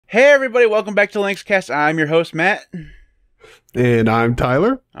Hey everybody, welcome back to LinuxCast. I'm your host, Matt. And I'm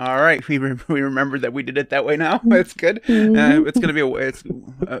Tyler. All right, we remembered that we did it that way now. That's good. It's going to be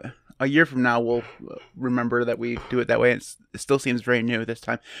a year from now, we'll remember that we do it that way. It still seems very new this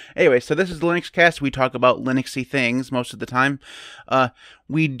time. Anyway, so this is LinuxCast. We talk about Linuxy things most of the time.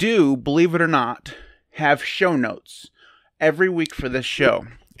 We do, believe it or not, have show notes every week for this show.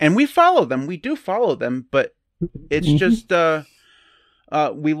 And we follow them. We do follow them, but it's just...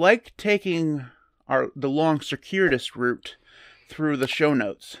 we like taking the long circuitous route through the show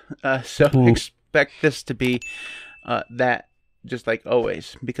notes. So expect this to be that, just like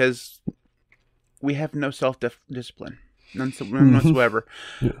always, because we have no self-discipline. None whatsoever.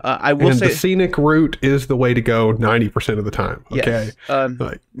 I will say... the scenic route is the way to go 90% of the time. Okay?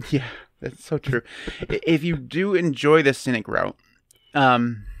 Yes. Yeah, that's so true. If you do enjoy the scenic route...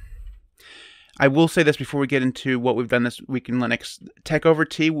 I will say this before we get into what we've done this week in Linux. Tech Over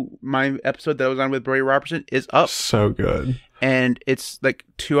Tea, my episode that I was on with Brody Robertson, is up. So good. And it's like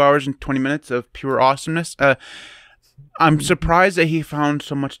 2 hours and 20 minutes of pure awesomeness. I'm surprised that he found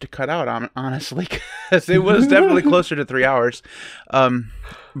so much to cut out, honestly, because it was definitely closer to 3 hours.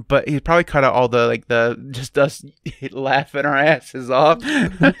 But he probably cut out all just us laughing our asses off.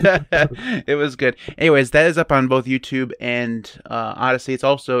 It was good. Anyways, that is up on both YouTube and Odyssey. It's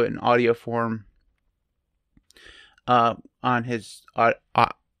also in audio form on his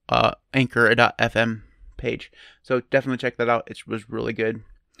Anchor.fm page. So definitely check that out. It was really good.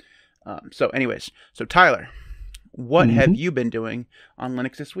 So Tyler, what have you been doing on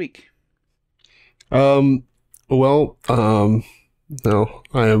Linux this week? No,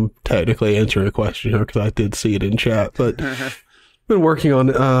 I am technically answering a question here because I did see it in chat, but I've been working on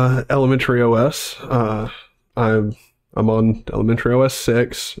ElementaryOS. I'm on ElementaryOS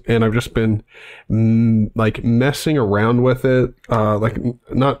 6, and I've just been messing around with it,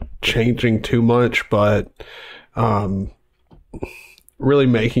 not changing too much, but really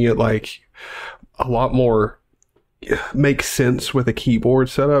making it a lot more make sense with a keyboard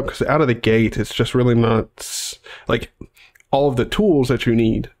setup, because out of the gate it's just really not all of the tools that you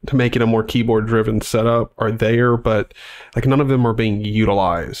need to make it a more keyboard driven setup are there, but none of them are being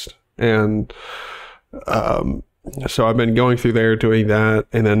utilized. And so I've been going through there doing that,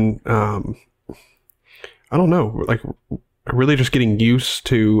 and then I don't know, really just getting used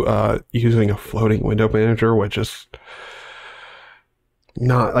to using a floating window manager, which is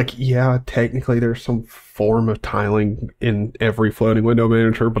not technically there's some form of tiling in every floating window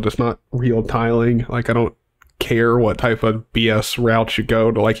manager, but it's not real tiling. I don't care what type of BS route you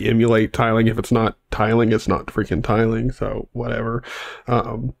go to emulate tiling. If it's not tiling, it's not freaking tiling, so whatever.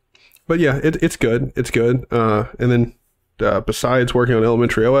 But yeah, it's good. It's good. And then besides working on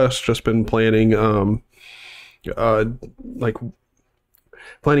ElementaryOS, just been planning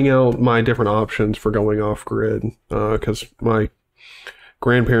planning out my different options for going off grid, because my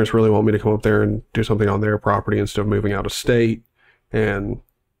grandparents really want me to come up there and do something on their property instead of moving out of state, and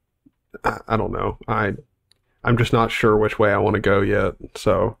I don't know. I'm just not sure which way I want to go yet,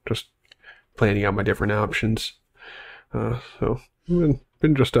 so just planning out my different options. So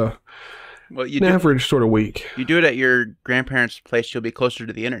been just an average sort of week. You do it at your grandparents' place, you'll be closer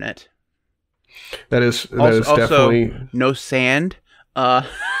to the internet. That is definitely no sand.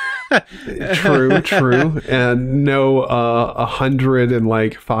 True, and no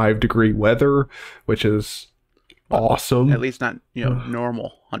 105-degree weather, which is awesome. At least not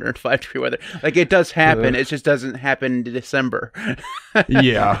normal 105-degree weather. It does happen. It just doesn't happen in December.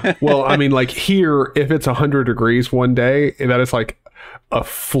 Yeah. Well, I mean, here, if it's 100 degrees one day, that is a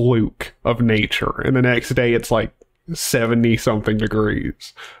fluke of nature, and the next day it's 70 something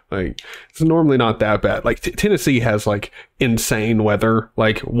degrees. It's normally not that bad. Tennessee has insane weather.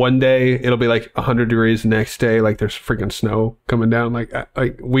 One day it'll be 100 degrees, the next day there's freaking snow coming down.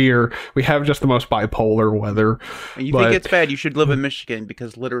 We have just the most bipolar weather. You think it's bad? You should live in Michigan,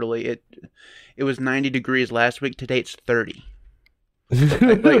 because literally it was 90 degrees last week. Today it's 30.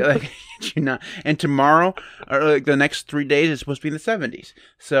 And tomorrow, or the next 3 days, it's supposed to be in the 70s.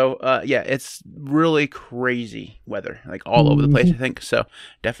 So yeah, it's really crazy weather, all over the place, I think. So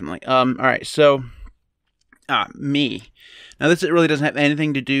definitely. All right. So me. Now this really doesn't have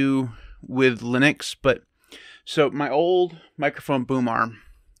anything to do with Linux, but so my old microphone boom arm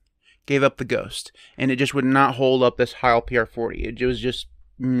gave up the ghost, and it just would not hold up this Heil PR40. It was just,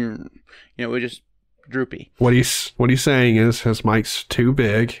 it was just droopy. What he's saying is his mic's too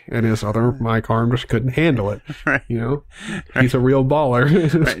big and his other mic arm just couldn't handle it. Right. He's a real baller.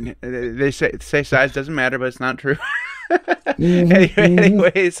 Right. They say size doesn't matter, but it's not true.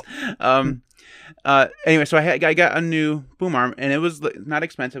 Anyways, Anyway, so I got a new boom arm, and it was not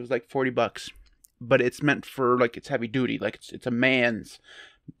expensive. It was like $40, but it's meant for like it's heavy duty, like it's a man's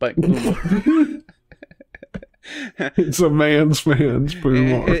boom arm. It's a man's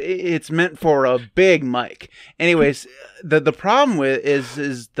boom arm. It's meant for a big mic. Anyways, the problem with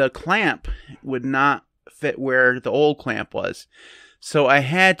is the clamp would not fit where the old clamp was, so I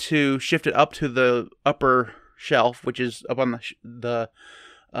had to shift it up to the upper shelf, which is up on the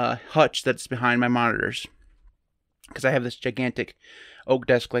hutch that's behind my monitors, because I have this gigantic oak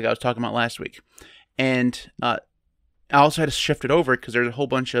desk like I was talking about last week, and I also had to shift it over because there's a whole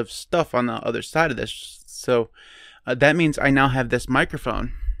bunch of stuff on the other side of this. So that means I now have this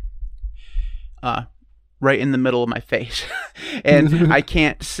microphone right in the middle of my face, and I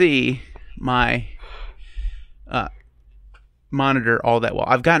can't see my monitor all that well.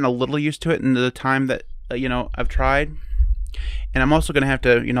 I've gotten a little used to it in the time that I've tried. And I'm also going to have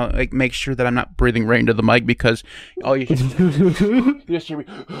to, like, make sure that I'm not breathing right into the mic, because you just hear me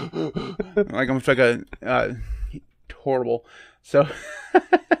like I'm like a horrible. So,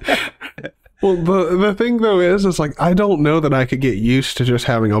 well, the thing though is like I don't know that I could get used to just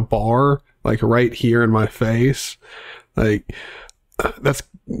having a bar like right here in my face. Like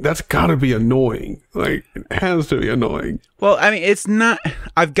that's got to be annoying. Like it has to be annoying. Well, I mean, it's not.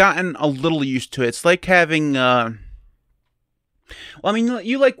 I've gotten a little used to it. It's like having. Well, I mean,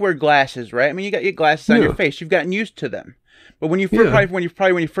 you like wear glasses, right? I mean, you got your glasses on your face. You've gotten used to them. But when you when you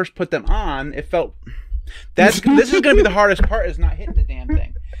first put them on, it felt this is going to be the hardest part, is not hitting the damn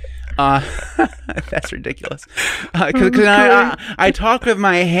thing. That's ridiculous. Because I talk with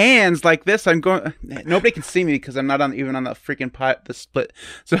my hands like this. I'm going. Nobody can see me because I'm not even on the freaking the split.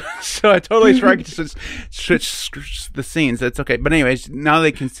 So I totally tried to switch the scenes. That's okay. But anyways, now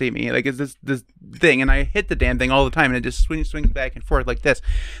they can see me. Like it's this thing, and I hit the damn thing all the time, and it just swings back and forth like this.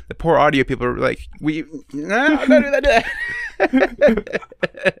 The poor audio people are like, don't do that.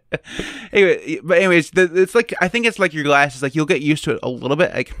 Anyways, it's like, I think it's like your glasses. Like you'll get used to it a little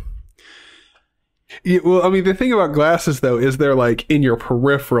bit. Like. Yeah, well, I mean, the thing about glasses, though, is they're like in your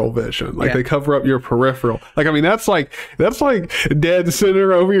peripheral vision. Like they cover up your peripheral. Like, I mean, that's like dead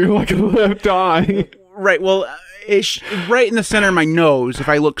center over your like left eye. Right. Well, it's right in the center of my nose if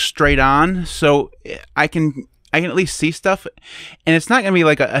I look straight on, so I can at least see stuff, and it's not gonna be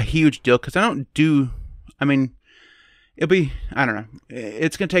like a huge deal because I don't do. I mean, it'll be. I don't know.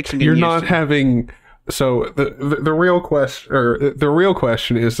 It's gonna take some. You're not having. So the real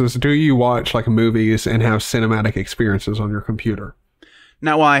question is do you watch like movies and have cinematic experiences on your computer?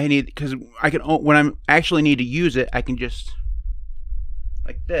 Not why I need, because I can, when I actually need to use it, I can just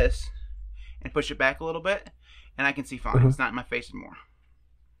like this and push it back a little bit, and I can see fine. It's not in my face anymore.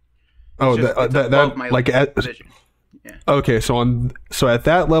 That my like at vision. Yeah. Okay, so at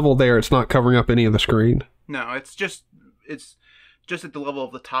that level there, it's not covering up any of the screen. No, it's just at the level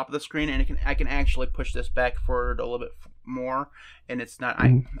of the top of the screen, and I can actually push this back forward a little bit more, and it's not. I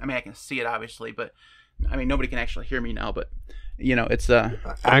mean, I can see it obviously, but I mean, nobody can actually hear me now. But it's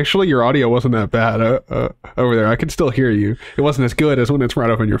actually your audio wasn't that bad over there. I can still hear you. It wasn't as good as when it's right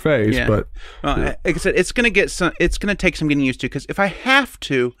up in your face. Yeah. But like I said, it's gonna take some getting used to, because if I have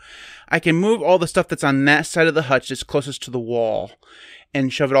to, I can move all the stuff that's on that side of the hutch that's closest to the wall,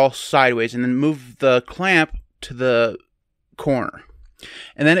 and shove it all sideways, and then move the clamp to the corner,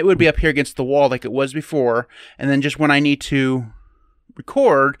 and then it would be up here against the wall like it was before, and then just when I need to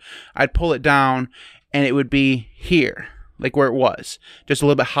record, I'd pull it down and it would be here like where it was, just a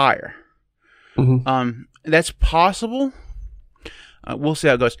little bit higher. That's possible. We'll see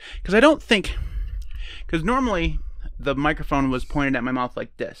how it goes, because normally the microphone was pointed at my mouth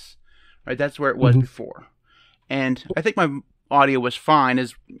like this, right? That's where it was before, and I think my audio was fine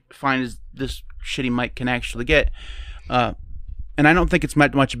as this shitty mic can actually get. And I don't think it's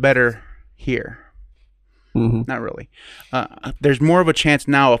much better here. Not really. There's more of a chance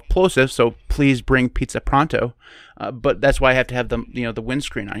now of plosive, so please bring pizza pronto. But that's why I have to have the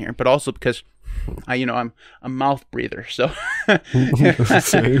windscreen on here. But also because I'm a mouth breather, so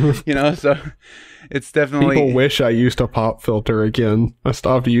so it's definitely. People wish I used a pop filter again. I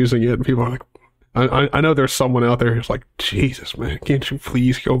stopped using it, and people are like, I know there's someone out there who's like, Jesus, man, can't you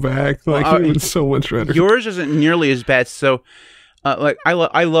please go back? Like, it's so much better. Yours isn't nearly as bad. So, I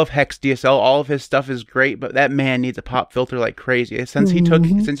love Hex DSL. All of his stuff is great, but that man needs a pop filter like crazy. Since he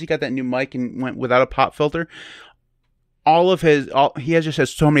got that new mic and went without a pop filter, he has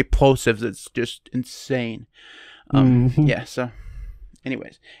so many plosives. It's just insane. Yeah. So,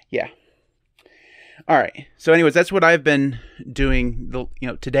 anyways, yeah. All right. So, anyways, that's what I've been doing.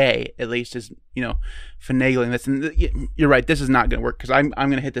 Today at least is finagling this. And you're right. This is not going to work because I'm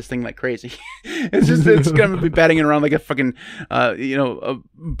going to hit this thing like crazy. It's going to be batting it around like a fucking a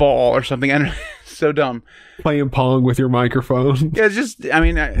ball or something. I don't know. So dumb. Playing Pong with your microphone. Yeah, it's just because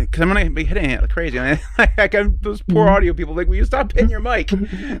I'm going to be hitting it like crazy. Those poor audio people like, will you stop hitting your mic?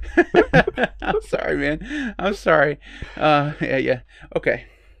 I'm sorry, man. I'm sorry. Yeah. Okay.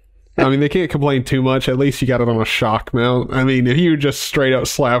 I mean, they can't complain too much. At least you got it on a shock mount. I mean, if you were just straight up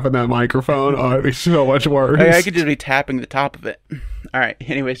slapping that microphone, it'd be so much worse. I could just be tapping the top of it. All right.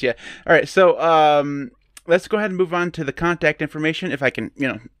 Anyways, yeah. All right. So let's go ahead and move on to the contact information if I can,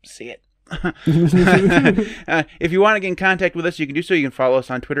 see it. If you want to get in contact with us, you can do so. You can follow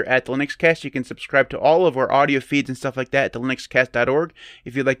us on Twitter at the LinuxCast. You can subscribe to all of our audio feeds and stuff like that at thelinuxcast.org.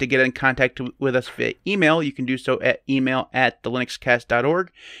 If you'd like to get in contact with us via email, you can do so at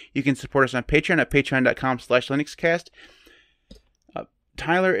email@thelinuxcast.org. You can support us on Patreon at patreon.com/linuxcast.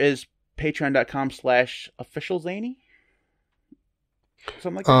 Tyler is patreon.com/officialzany.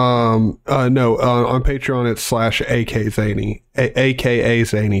 Something like that? No, on Patreon it's /AKZany, AKA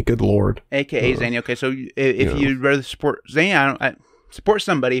Zany. Good Lord, AKA Zany. Okay, so if you'd rather support Zany, I support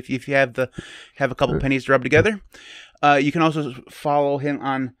somebody. If you have a couple pennies to rub together, you can also follow him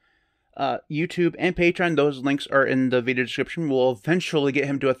on YouTube and Patreon. Those links are in the video description. We'll eventually get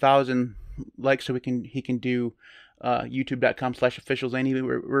him to 1,000 likes, so he can do youtube.com/officialzany.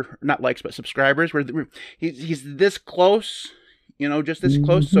 We're not likes, but subscribers. He's this close. Just this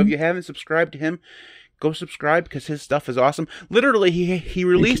close. So if you haven't subscribed to him, go subscribe because his stuff is awesome. Literally, he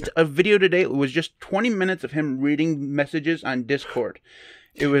released a video today. It was just 20 minutes of him reading messages on Discord.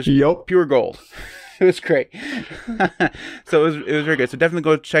 It was pure gold. It was great. So it was very good. So definitely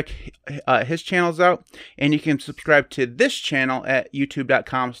go check his channels out. And you can subscribe to this channel at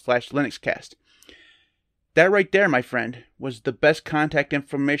youtube.com/linuxcast. That right there, my friend, was the best contact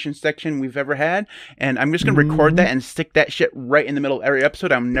information section we've ever had. And I'm just going to record that and stick that shit right in the middle of every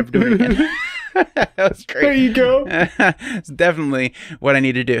episode. I'm never doing it again. That was great. There you go. It's definitely what I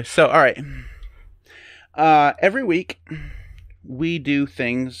need to do. So, all right. Every week, we do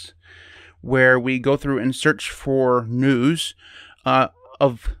things where we go through and search for news of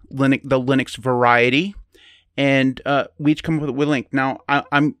the Linux variety. And we each come up with a link. Now,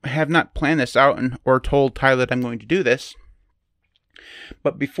 I have not planned this out or told Tyler that I'm going to do this.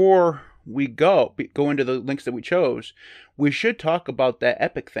 But before we go into the links that we chose, we should talk about that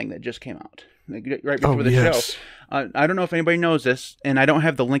Epic thing that just came out right before the show. I don't know if anybody knows this, and I don't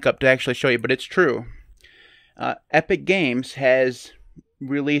have the link up to actually show you, but it's true. Epic Games has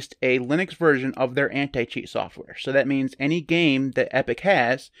released a Linux version of their anti-cheat software. So that means any game that Epic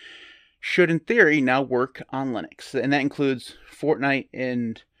has should in theory now work on Linux. And that includes Fortnite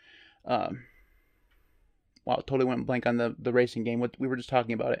and totally went blank on the racing game. We were just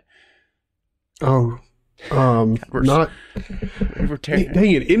talking about it. Dang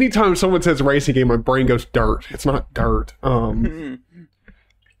it. Anytime someone says racing game, my brain goes dirt. It's not dirt. Good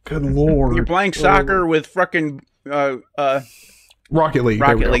Lord. You're playing soccer with fucking Rocket League.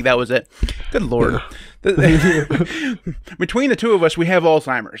 Rocket League, that was it. Good Lord. Yeah. Between the two of us, we have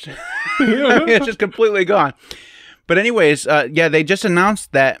Alzheimer's. It's just completely gone. But anyways, they just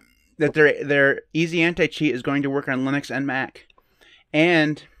announced that their Easy Anti-Cheat is going to work on Linux and Mac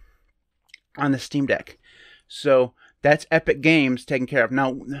and on the Steam Deck. So that's Epic Games taken care of.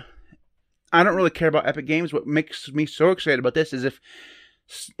 Now, I don't really care about Epic Games. What makes me so excited about this is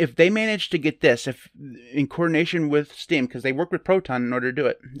if they manage to get this, if in coordination with Steam, because they work with Proton in order to do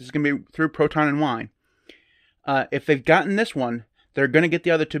it. This is going to be through Proton and Wine. If they've gotten this one, they're going to get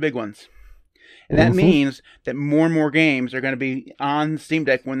the other two big ones. And that means that more and more games are going to be on Steam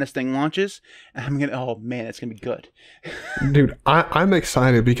Deck when this thing launches. And oh man, it's going to be good. Dude, I'm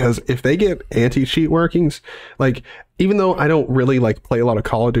excited because if they get anti-cheat workings, like, even though I don't really play a lot of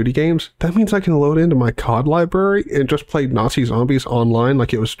Call of Duty games, that means I can load into my COD library and just play Nazi Zombies online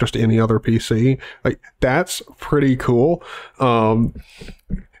like it was just any other PC. Like, that's pretty cool. The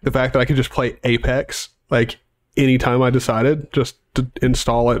fact that I could just play Apex, anytime I decided, just to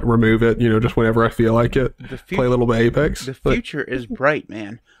install it, remove it, just whenever I feel like it, play a little bit of Apex. The future is bright,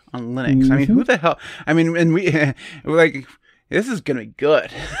 man, on Linux. I mean, who the hell? I mean, and we're this is gonna be good.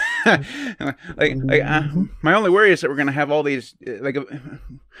 My only worry is that we're gonna have all these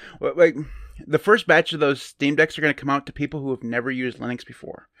the first batch of those Steam Decks are gonna come out to people who have never used Linux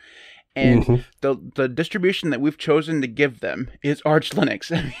before, and the distribution that we've chosen to give them is Arch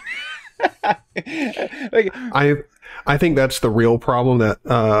Linux. I think that's the real problem that,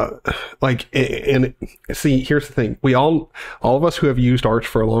 and see, here's the thing. All of us who have used Arch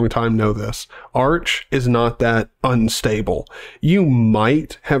for a long time know this. Arch is not that unstable. You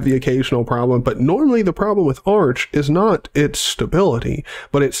might have the occasional problem, but normally the problem with Arch is not its stability,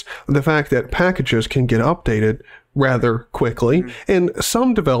 but it's the fact that packages can get updated rather quickly. And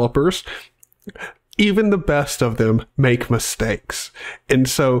some developers, even the best of them, make mistakes. And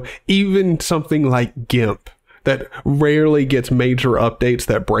so even something like GIMP, that rarely gets major updates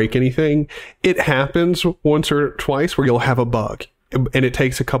that break anything, it happens once or twice where you'll have a bug and it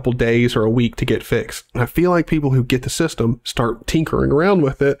takes a couple days or a week to get fixed. And I feel like people who get the system, start tinkering around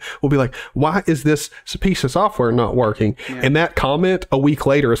with it, will be like, why is this piece of software not working? Yeah. And that comment a week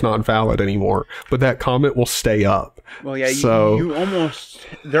later is not valid anymore, but that comment will stay up. Well, yeah, so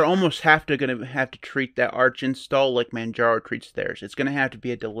they're almost gonna have to treat that Arch install like Manjaro treats theirs. It's gonna have to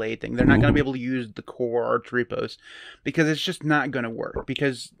be a delayed thing. They're not gonna be able to use the core Arch repos because it's just not gonna work.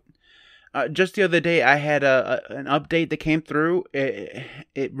 Because just the other day, I had an update that came through.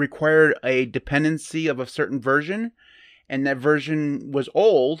 It required a dependency of a certain version, and that version was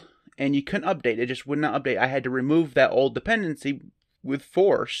old, and you couldn't update. It just would not update. I had to remove that old dependency with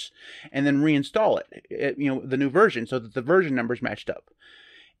force and then reinstall it, the new version, so that the version numbers matched up.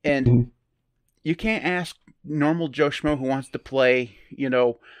 And you can't ask normal Joe Schmo who wants to play,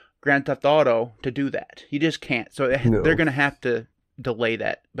 Grand Theft Auto to do that. You just can't. So they're going to have to delay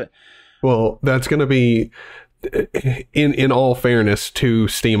that. But well, that's going to be, in all fairness to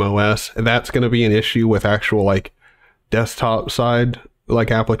SteamOS, that's going to be an issue with actual desktop side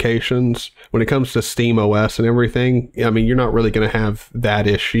applications. When it comes to SteamOS and everything, I mean, you're not really going to have that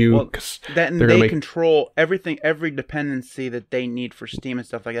issue. They control everything, every dependency that they need for Steam and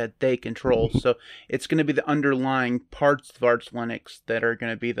stuff like that, they control. So it's going to be the underlying parts of Arch Linux that are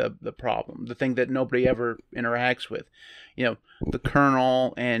going to be the problem, the thing that nobody ever interacts with. The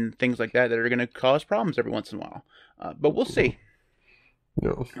kernel and things like that are going to cause problems every once in a while. But we'll see.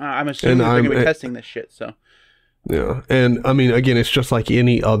 No. I'm assuming they're going to be testing this shit, so... Yeah, and I mean, again, it's just like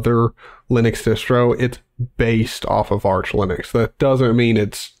any other Linux distro. It's based off of Arch Linux. That doesn't mean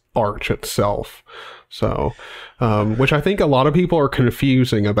it's Arch itself. So, which I think a lot of people are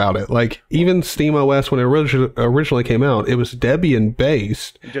confusing about it. Like, even SteamOS, when it originally came out, it was Debian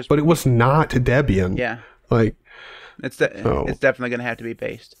based, but it was not Debian. Yeah. It's definitely going to have to be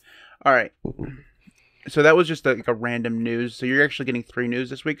based. All right. So that was just a random news. So you're actually getting 3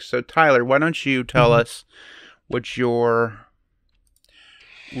 news this week. So Tyler, why don't you tell us what your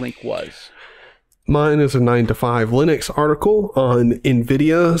link was? Mine is a 9 to 5 Linux article on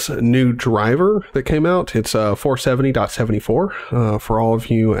NVIDIA's new driver that came out. It's 470.74 for all of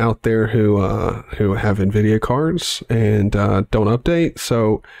you out there who have NVIDIA cards and don't update.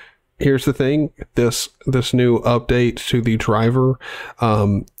 So here's the thing. This new update to the driver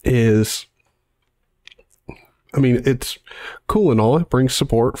is... I mean, it's cool and all. It brings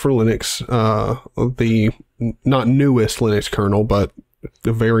support for Linux, the not newest Linux kernel, but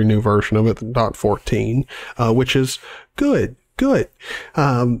the very new version of it, the .14, which is good. But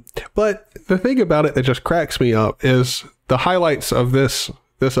the thing about it that just cracks me up is the highlights of this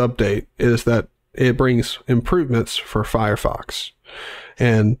update is that it brings improvements for Firefox.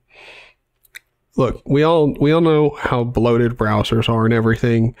 And look, we all know how bloated browsers are and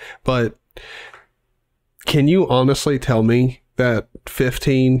everything, but can you honestly tell me that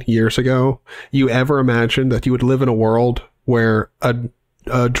 15 years ago, you ever imagined that you would live in a world where a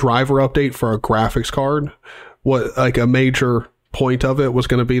driver update for a graphics card, a major point of it was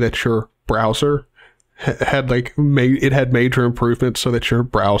going to be that your browser had major improvements so that your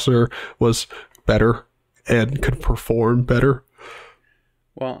browser was better and could perform better?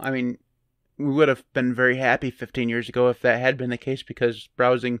 Well, I mean, we would have been very happy 15 years ago if that had been the case, because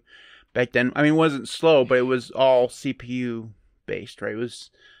browsing back then, I mean, it wasn't slow, but it was all CPU based, right? It was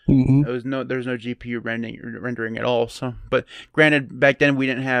there's no GPU rendering at all. So, but granted, back then we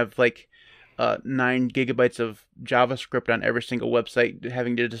didn't have 9 gigabytes of JavaScript on every single website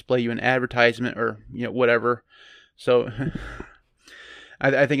having to display you an advertisement or whatever. So,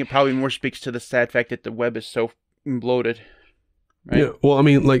 I think it probably more speaks to the sad fact that the web is so bloated. Right? Yeah. Well, I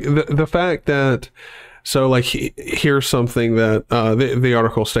mean, the fact that. So, here's something that the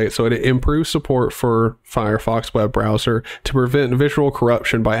article states. So, it improves support for Firefox web browser to prevent visual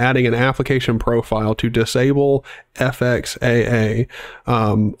corruption by adding an application profile to disable FXAA,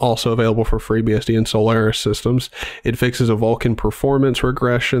 also available for FreeBSD and Solaris systems. It fixes a Vulkan performance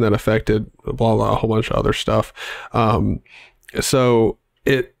regression that affected a whole bunch of other stuff. So,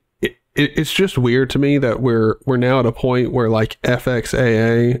 it's just weird to me that we're now at a point where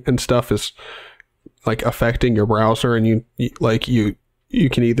FXAA and stuff is like affecting your browser, and you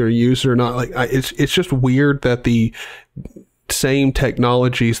can either use it or not. Like it's just weird that the same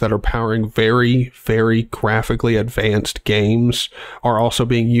technologies that are powering very, very graphically advanced games are also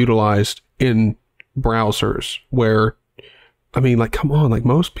being utilized in browsers where, I mean, like, come on, like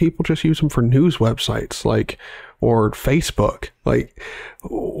most people just use them for news websites, like, or Facebook. Like,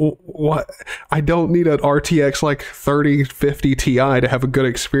 what? I don't need an RTX like 3050 Ti to have a good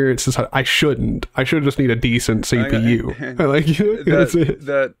experience. I shouldn't. I should just need a decent CPU.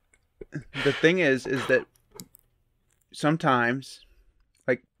 The thing is that sometimes,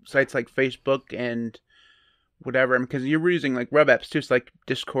 like sites like Facebook and whatever, because you're using like web apps too, so like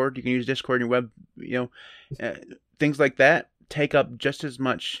Discord, you can use Discord in your web, things like that take up just as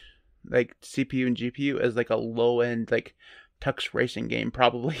much like CPU and GPU as like a low end like Tux racing game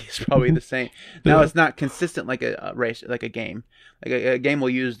probably is probably the same. Now it's not consistent like a race, like a game. Like a game will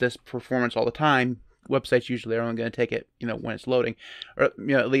use this performance all the time. Websites usually are only going to take it, when it's loading, or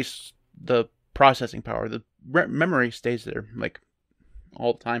at least the processing power, the memory stays there like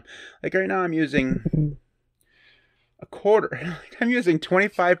all the time. Like right now, I'm using a quarter. Like I'm using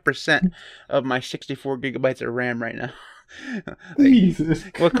 25% of my 64 gigabytes of RAM right now. Jesus.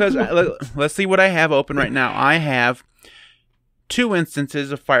 Well, because let's see what I have open right now. I have 2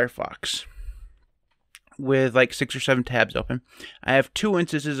 instances of Firefox with like 6 or 7 tabs open. I have 2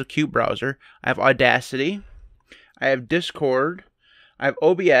 instances of Qt browser. I have Audacity. I have Discord. I have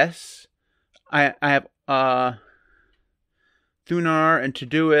OBS. I have Thunar and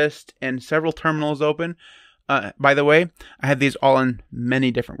Todoist and several terminals open. By the way, I have these all in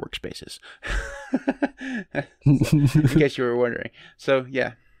many different workspaces. In case you were wondering. So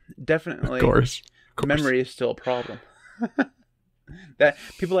yeah, definitely. Of course. Memory is still a problem. That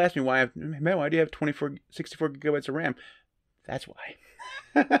people ask me why why do you have 64 gigabytes of RAM? That's why.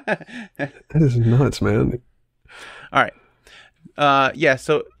 That is nuts, man. All right. Yeah.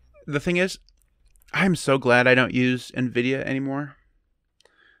 So the thing is, I'm so glad I don't use NVIDIA anymore.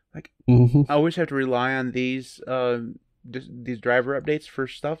 Like, I always have to rely on these driver updates for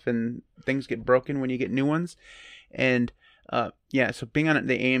stuff, and things get broken when you get new ones. And yeah, so being on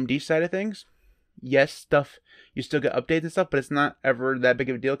the AMD side of things, yes, you still get updates and stuff, but it's not ever that big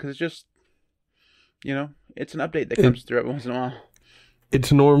of a deal because it's just, it's an update that comes through every once in a while.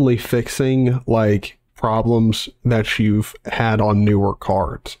 It's normally fixing like problems that you've had on newer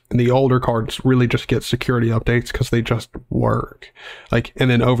cards, and the older cards really just get security updates because they just work. Like, and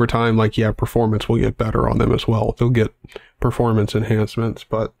then over time, like, yeah, performance will get better on them as well. They'll get performance enhancements,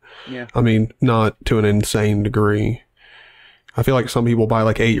 but yeah, I mean, not to an insane degree. I feel like some people buy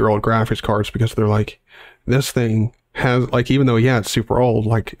like 8-year-old graphics cards because they're like, this thing has, like, even though, yeah, it's super old,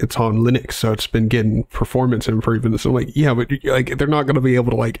 like, it's on Linux, so it's been getting performance improvements. So I'm like, yeah, but like, they're not going to be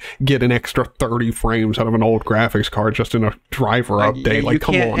able to like get an extra 30 frames out of an old graphics card just in a driver update. Like,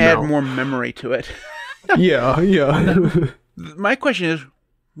 come on now. You can't add more memory to it. Yeah. My question is,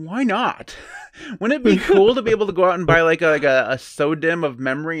 why not? Wouldn't it be cool to be able to go out and buy like a SODIMM of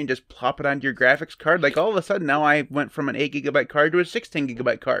memory and just plop it onto your graphics card? Like, all of a sudden now I went from an 8 gigabyte card to a 16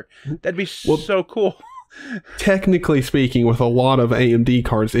 gigabyte card. That'd be so cool. Technically speaking, with a lot of AMD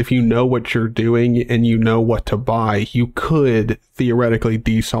cards, if you know what you're doing and you know what to buy, you could theoretically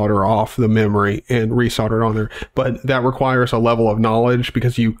desolder off the memory and resolder it on there. But that requires a level of knowledge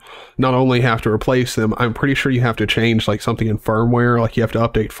because you not only have to replace them, I'm pretty sure you have to change like something in firmware, like you have to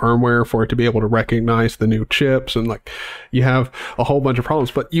update firmware for it to be able to recognize the new chips, and like you have a whole bunch of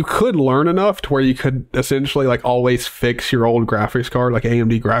problems. But you could learn enough to where you could essentially like always fix your old graphics card, like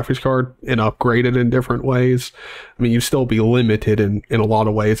AMD graphics card, and upgrade it in different ways. I mean, you still be limited in a lot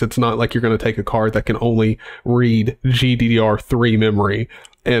of ways. It's not like you're going to take a card that can only read GDDR3 memory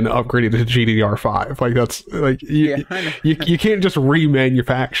and upgrade it to GDDR5. Like, that's like you can't just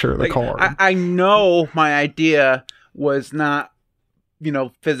remanufacture the card. I know my idea was not,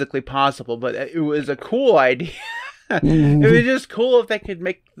 physically possible, but it was a cool idea. It was just cool if they could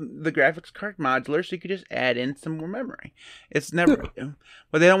make the graphics card modular so you could just add in some more memory. It's never,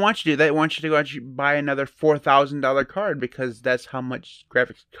 but they don't want you to do that. They want you to go out and buy another $4,000 card because that's how much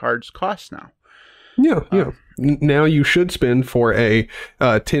graphics cards cost now. Yeah. Now you should spend for a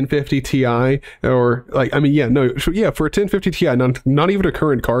 1050 Ti, or like, I mean, for a 1050 Ti, not even a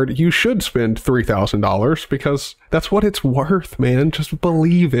current card, you should spend $3,000 because that's what it's worth, man. Just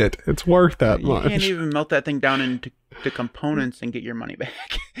believe it. It's worth that much. You can't even melt that thing down into the components and get your money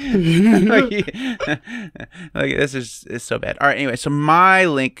back. like this is so bad. All right, anyway, so my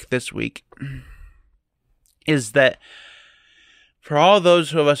link this week is that for all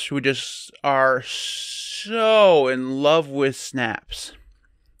those of us who just are so in love with snaps,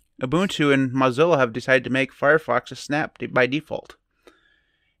 Ubuntu and Mozilla have decided to make Firefox a snap by default.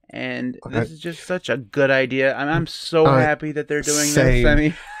 And this is just such a good idea. I'm so happy that they're doing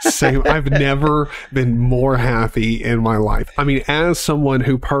this. Same. I've never been more happy in my life. I mean, as someone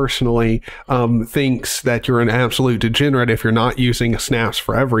who personally thinks that you're an absolute degenerate if you're not using snaps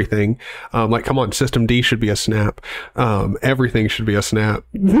for everything, like, come on, System D should be a snap. Everything should be a snap.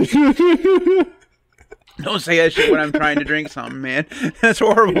 Don't say that shit when I'm trying to drink something, man. That's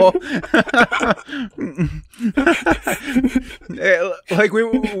horrible. Like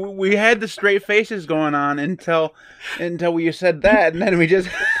we had the straight faces going on until you said that, and then we just.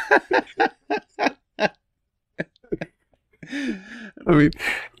 I mean,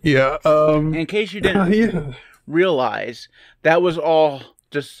 yeah. In case you didn't realize, that was all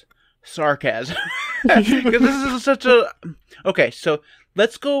just sarcasm. Because this is such a. Okay, so.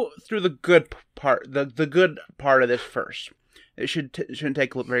 Let's go through the good part, the good part of this first. It shouldn't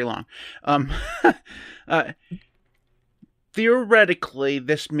take very long. Theoretically,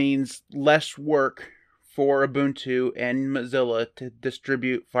 this means less work for Ubuntu and Mozilla to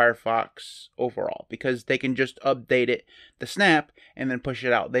distribute Firefox overall, because they can just update the snap and then push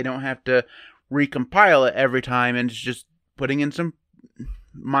it out. They don't have to recompile it every time, and it's just putting in some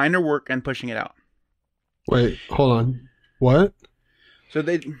minor work and pushing it out. Wait, hold on. What? So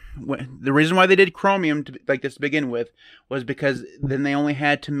the reason why they did Chromium like this to begin with was because then they only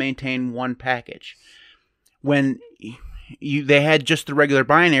had to maintain one package. When they had just the regular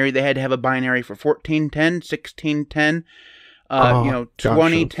binary, they had to have a binary for 1410, 1610,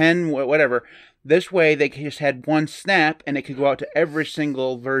 2010, whatever. This way, they just had one snap, and it could go out to every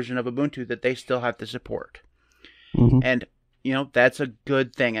single version of Ubuntu that they still have to support. Mm-hmm. And that's a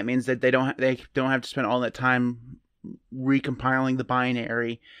good thing. It means that they don't have to spend all that time recompiling the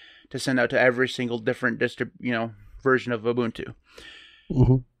binary to send out to every single different version of Ubuntu.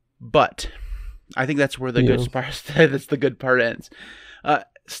 Mm-hmm. But I think that's where the good part ends.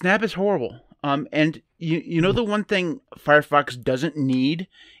 Snap is horrible. And the one thing Firefox doesn't need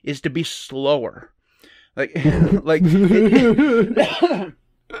is to be slower.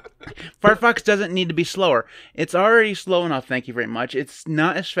 Firefox doesn't need to be slower. It's already slow enough, thank you very much. It's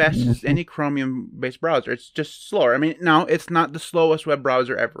not as fast as any Chromium-based browser. It's just slower. I mean, now, it's not the slowest web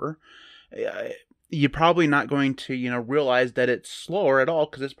browser ever. You're probably not going to, realize that it's slower at all,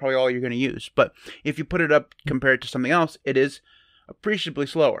 because it's probably all you're going to use. But if you put it up compared to something else, it is appreciably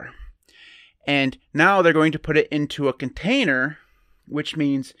slower. And now they're going to put it into a container, which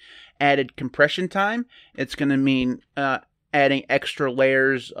means added compression time. It's going to mean adding extra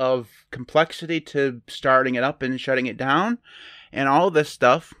layers of complexity to starting it up and shutting it down, and all this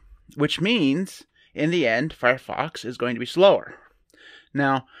stuff, which means, in the end, Firefox is going to be slower.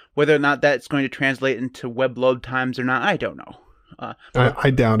 Now, whether or not that's going to translate into web load times or not, I don't know. I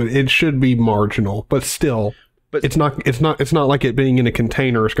doubt it. It should be marginal, but still, it's not like it being in a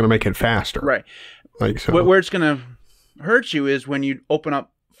container is going to make it faster. Right. Where it's going to hurt you is when you open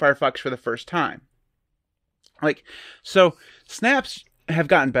up Firefox for the first time. So snaps have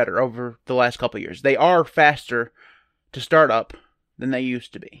gotten better over the last couple of years. They are faster to start up than they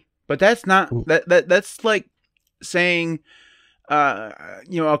used to be. But that's not that's like saying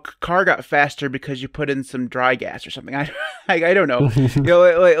a car got faster because you put in some dry gas or something. I don't know.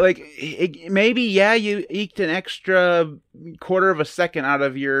 Maybe you eked an extra quarter of a second out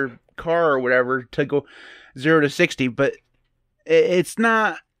of your car or whatever to go 0 to 60, but it's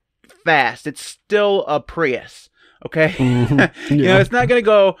not fast. It's still a Prius, okay? Mm-hmm. Yeah. It's not going to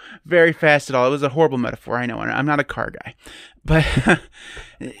go very fast at all. It was a horrible metaphor, I know. I'm not a car guy, but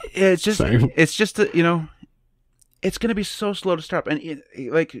it's just it's going to be so slow to start up. And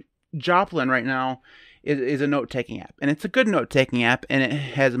Joplin right now is a note-taking app, and it's a good note-taking app, and it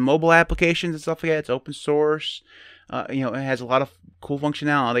has mobile applications and stuff like that. It's open source. It has a lot of cool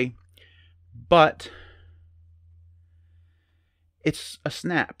functionality, but it's a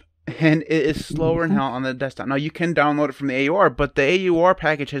snap. And it is slower than hell on the desktop. Now, you can download it from the AUR, but the AUR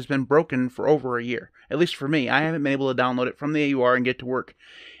package has been broken for over a year. At least for me. I haven't been able to download it from the AUR and get to work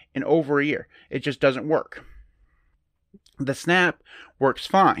in over a year. It just doesn't work. The snap works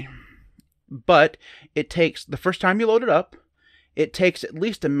fine. But it takes, the first time you load it up, it takes at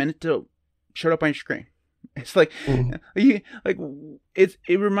least a minute to show up on your screen. It's like, it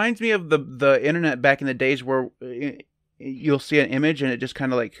reminds me of the internet back in the days where you'll see an image and it just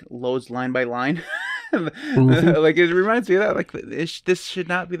kind of loads line by line. It reminds me of that. This should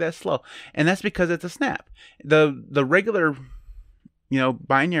not be that slow, and that's because it's a snap. The regular,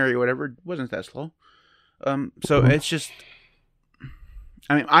 binary or whatever wasn't that slow. So it's just,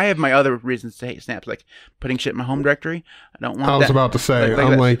 I mean, I have my other reasons to hate snaps, like putting shit in my home directory. I don't want that. I was about to say,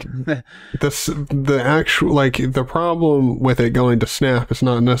 I'm like, the actual, like, the problem with it going to snap is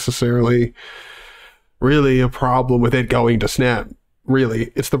not necessarily really a problem with it going to snap.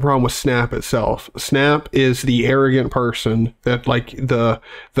 Really, it's the problem with Snap itself. Snap is the arrogant person that, like, the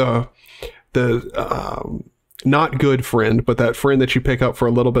not good friend, but that friend that you pick up for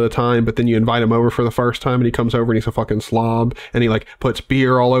a little bit of time, but then you invite him over for the first time and he comes over and he's a fucking slob and he like puts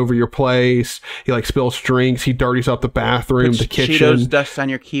beer all over your place. He like spills drinks. He dirties up the bathroom, the kitchen. Cheetos dust on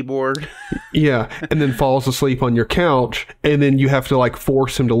your keyboard. Yeah. And then falls asleep on your couch. And then you have to like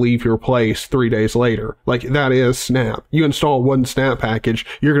force him to leave your place 3 days later. Like that is Snap. You install one Snap package,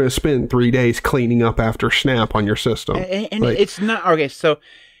 you're going to spend 3 days cleaning up after Snap on your system. And like, it's not, okay, so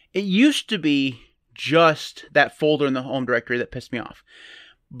it used to be just that folder in the home directory that pissed me off.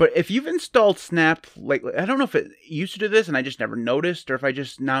 But if you've installed Snap, like, I don't know if it used to do this and I just never noticed, or if I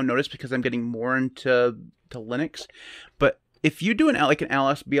just now noticed because I'm getting more into Linux. But if you do an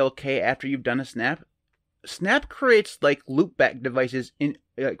LSBLK after you've done a Snap, Snap creates like loopback devices in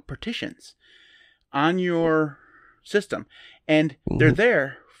like partitions on your system, and they're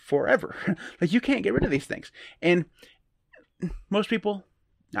there forever. Like you can't get rid of these things, and most people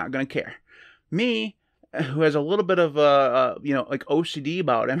not gonna care. Me, who has a little bit of like OCD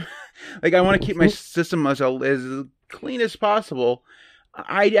about him, like I want to keep my system as clean as possible.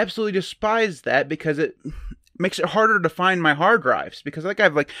 I absolutely despise that because it makes it harder to find my hard drives, because like I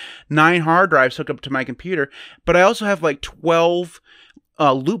have like 9 hard drives hooked up to my computer, but I also have like 12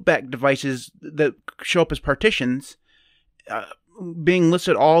 loopback devices that show up as partitions being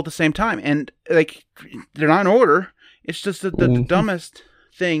listed all at the same time, and like they're not in order. It's just the dumbest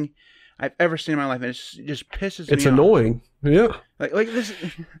thing I've ever seen in my life, and it just pisses me off. It's annoying. Yeah. Like this,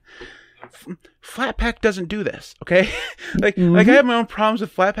 Flatpak doesn't do this, okay? like I have my own problems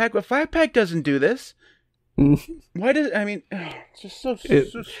with Flatpak, but Flatpak doesn't do this. Why does, I mean, it's just so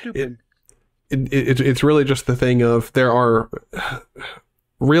stupid. It's really just the thing of there are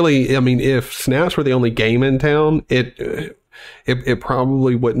really, I mean, if snaps were the only game in town, it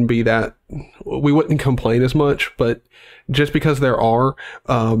probably wouldn't be that, we wouldn't complain as much, but just because there are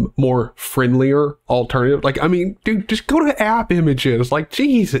more friendlier alternative, like, I mean, dude, just go to app images. Like,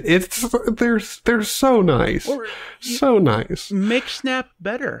 geez, they're so nice. So nice. Make Snap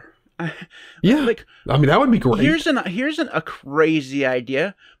better. Yeah. Like, I mean, that would be great. Here's a crazy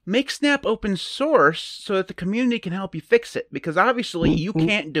idea. Make Snap open source so that the community can help you fix it, because obviously you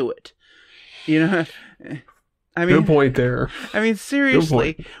can't do it. You know, I mean, good point there. I mean,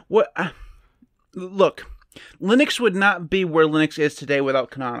 seriously, what? Look, Linux would not be where Linux is today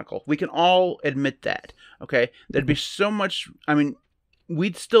without Canonical. We can all admit that. Okay, there'd be so much. I mean,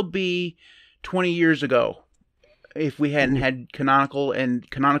 we'd still be 20 years ago if we hadn't had Canonical and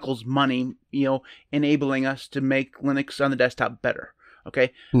Canonical's money, enabling us to make Linux on the desktop better.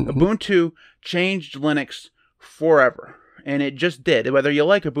 Okay, Ubuntu changed Linux forever, and it just did, whether you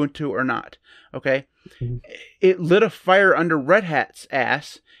like Ubuntu or not. Okay, it lit a fire under Red Hat's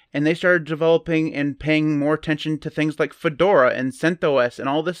ass, and they started developing and paying more attention to things like Fedora and CentOS and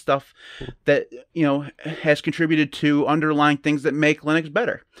all this stuff that, has contributed to underlying things that make Linux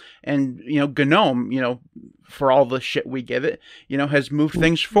better. And, GNOME, for all the shit we give it, has moved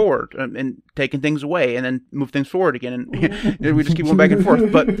things forward and taken things away and then moved things forward again. And we just keep going back and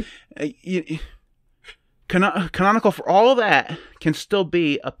forth. But Canonical, for all that, can still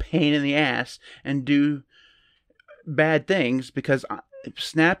be a pain in the ass and do bad things because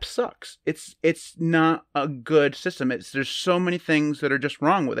Snap sucks. It's not a good system. There's so many things that are just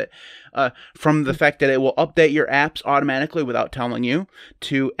wrong with it. From the fact that it will update your apps automatically without telling you,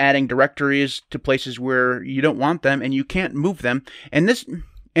 to adding directories to places where you don't want them and you can't move them. And this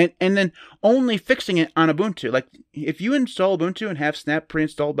and then only fixing it on Ubuntu. Like if you install Ubuntu and have Snap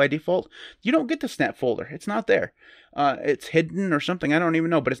pre-installed by default, you don't get the Snap folder. It's not there. It's hidden or something. I don't even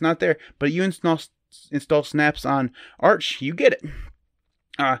know, but it's not there. But you install snaps on Arch, you get it.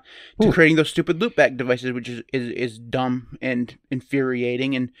 To creating those stupid loopback devices, which is dumb and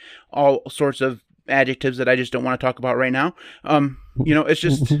infuriating and all sorts of adjectives that I just don't want to talk about right now. It's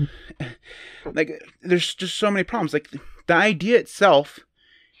just like there's just so many problems. Like the idea itself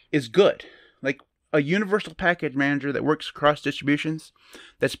is good. Like a universal package manager that works across distributions,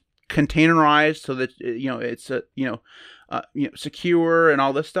 that's containerized so that it's secure and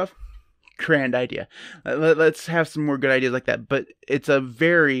all this stuff. Grand idea. Let's have some more good ideas like that. But it's a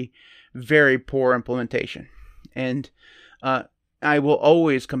very, very poor implementation, and I will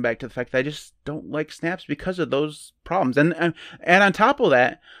always come back to the fact that I just don't like snaps because of those problems. And on top of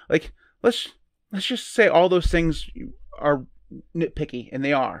that, like let's just say all those things are nitpicky, and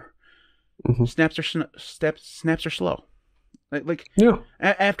they are. Snaps are slow. Yeah.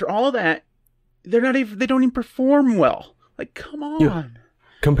 After all of that, they don't even perform well. Like, come on. Yeah.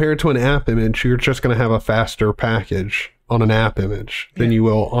 Compared to an app image, you're just going to have a faster package on an app image than you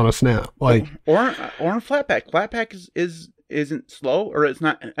will on a snap. Like, or on a Flatpak. Flatpak isn't slow, or it's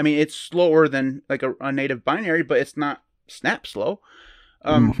not. I mean, it's slower than like a native binary, but it's not snap slow.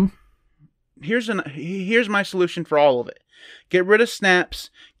 Here's my solution for all of it: get rid of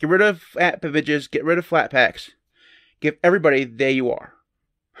snaps, get rid of app images, get rid of Flatpaks, give everybody the AUR.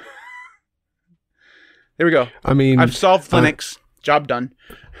 There we go. I mean, I've solved Linux. Job done.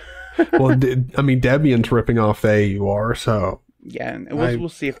 Well, I mean, Debian's ripping off the AUR, so yeah, and we'll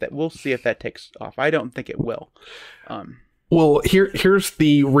see if that takes off. I don't think it will. Well, here's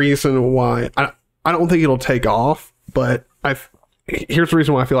the reason why I don't think it'll take off, but here's the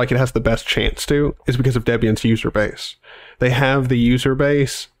reason why I feel like it has the best chance to is because of Debian's user base. They have the user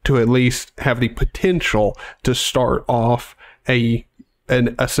base to at least have the potential to start off a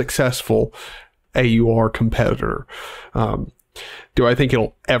successful AUR competitor. Do I think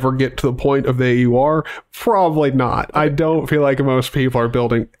it'll ever get to the point of the AUR? Probably not. I don't feel like most people are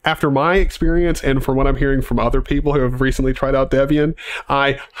building, after my experience and from what I'm hearing from other people who have recently tried out Debian,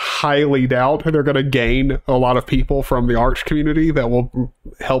 I highly doubt they're going to gain a lot of people from the Arch community that will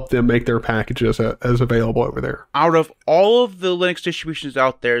help them make their packages as available over there. Out of all of the Linux distributions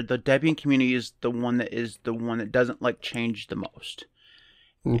out there, the Debian community is the one that doesn't like change the most.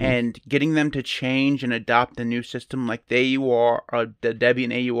 And getting them to change and adopt a new system like the AUR, the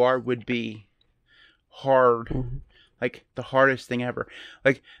Debian AUR, would be hard. Like, the hardest thing ever.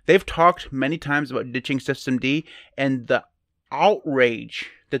 Like, they've talked many times about ditching systemd, and the outrage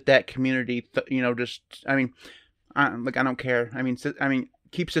that community, I don't care. I mean,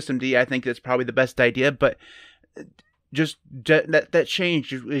 keep systemd. I think that's probably the best idea, but just that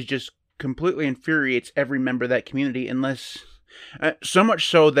change is just completely infuriates every member of that community, unless... so much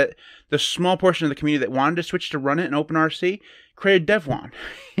so that the small portion of the community that wanted to switch to run it in OpenRC created Devon.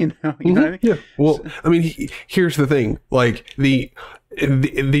 You know what I mean? Yeah. Well, I mean, here's the thing: like the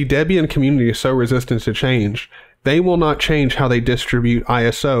Debian community is so resistant to change, they will not change how they distribute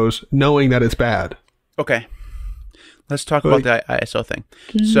ISOs, knowing that it's bad. Okay, let's talk about the ISO thing.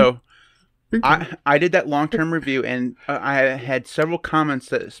 So, I did that long-term review, and I had several comments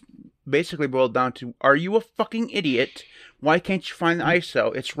that basically boiled down to: are you a fucking idiot? Why can't you find the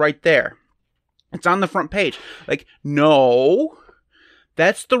ISO? It's right there. It's on the front page. Like, no,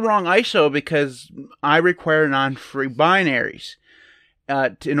 that's the wrong ISO because I require non-free binaries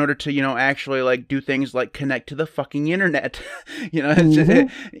in order to, actually like do things like connect to the fucking internet.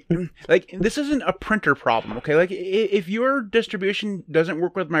 Like, this isn't a printer problem, okay? Like, if your distribution doesn't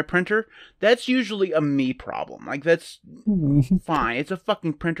work with my printer, that's usually a me problem. Like, that's fine. It's a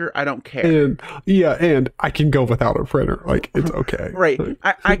fucking printer. I don't care. And I can go without a printer. Like, it's okay. Right.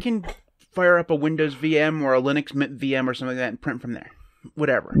 I can fire up a Windows VM or a Linux Mint VM or something like that and print from there.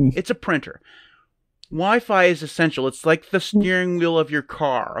 Whatever. It's a printer. Wi-Fi is essential. It's like the steering wheel of your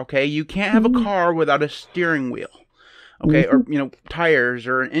car, okay? You can't have a car without a steering wheel, okay? Or, tires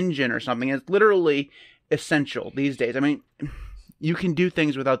or an engine or something. It's literally essential these days. I mean, you can do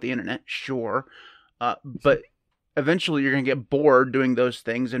things without the internet, sure, but eventually you're going to get bored doing those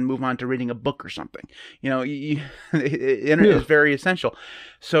things and move on to reading a book or something. The internet is very essential.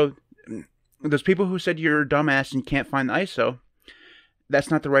 So those people who said you're a dumbass and can't find the ISO,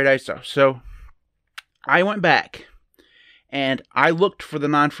 that's not the right ISO. So I went back and I looked for the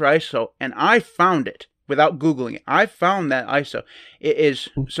non-free ISO and I found it without Googling it. I found that ISO. It is,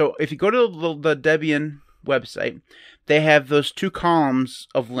 so if you go to the Debian website, they have those two columns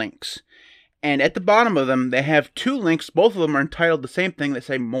of links. And at the bottom of them, they have two links. Both of them are entitled the same thing that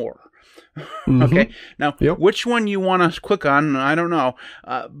say more. Okay. Now, which one you want to click on, I don't know.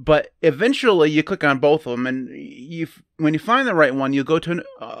 But eventually, you click on both of them, and when you find the right one, you go to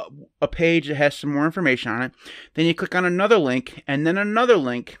a page that has some more information on it. Then you click on another link, and then another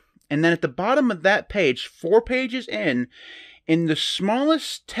link, and then at the bottom of that page, 4 pages in the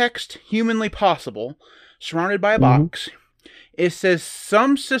smallest text humanly possible, surrounded by a box, it says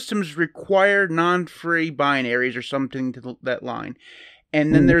some systems require non-free binaries or something to that line.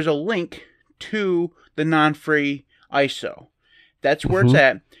 And then there's a link to the non-free ISO. That's where it's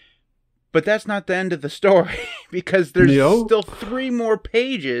at. But that's not the end of the story, because there's still 3 more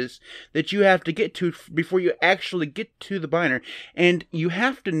pages that you have to get to before you actually get to the binary. And you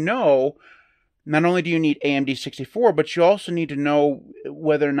have to know not only do you need AMD64, but you also need to know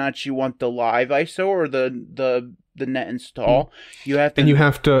whether or not you want the live ISO or the net install. You have to, and you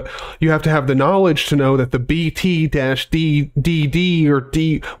have to have the knowledge to know that the BT-DDD or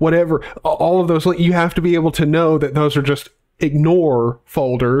D whatever, all of those, you have to be able to know that those are just ignore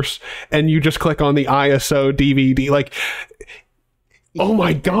folders, and you just click on the ISO DVD. Like, oh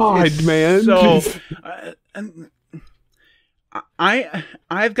my God, man! So,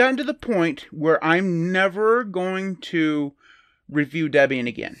 I've gotten to the point where I'm never going to review Debian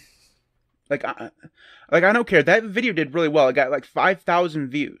again. Like I don't care. That video did really well. It got like 5,000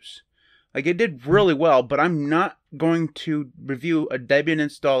 views. Like, it did really well, but I'm not going to review a Debian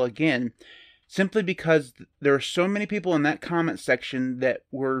install again, simply because there are so many people in that comment section that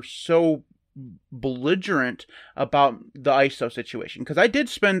were so belligerent about the ISO situation. Because I did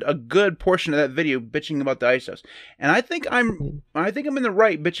spend a good portion of that video bitching about the ISOs, and I think I'm in the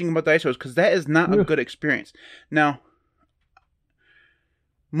right bitching about the ISOs, because that is not a good experience. Now,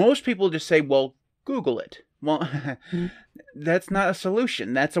 most people just say, well, Google it. Well, that's not a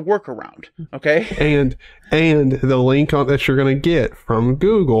solution. That's a workaround. Okay. And the link that you're going to get from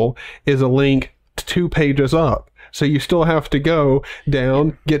Google is a link 2 pages up. So you still have to go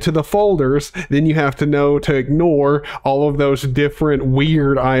down, get to the folders, then you have to know to ignore all of those different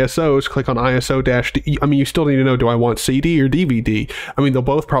weird ISOs. Click on ISO-D. I mean, you still need to know, do I want CD or DVD? I mean, they'll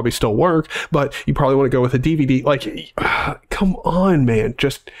both probably still work, but you probably want to go with a DVD. Like, come on, man.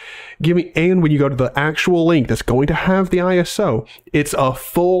 Just give me, and when you go to the actual link that's going to have the ISO, it's a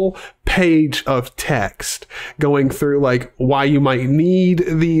full page of text going through like why you might need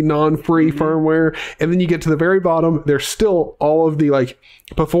the non-free firmware, and then you get to the very bottom, there's still all of the, like,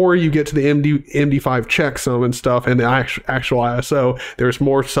 before you get to the MD5 checksum and stuff and the actual ISO, there's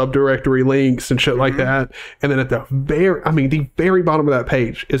more subdirectory links and shit like that, and then at the very bottom of that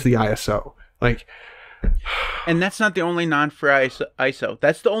page is the ISO. Like, and that's not the only non-free ISO.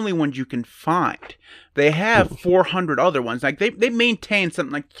 That's the only ones you can find. They have 400 other ones. Like, they maintain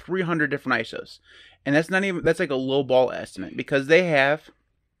something like 300 different ISOs. And that's like a low ball estimate, because they have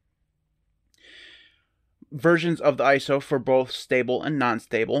versions of the ISO for both stable and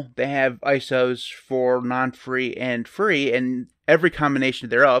non-stable. They have ISOs for non-free and free, and every combination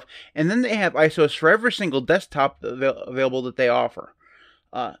thereof. And then they have ISOs for every single desktop available that they offer.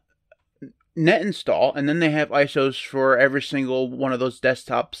 Net install, and then they have ISOs for every single one of those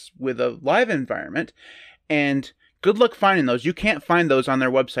desktops with a live environment. And good luck finding those. You can't find those on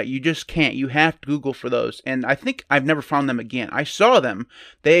their website. You just can't. You have to Google for those. And I think I've never found them again. I saw them.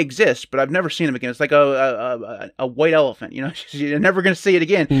 They exist, but I've never seen them again. It's like a white elephant, you know. You're never going to see it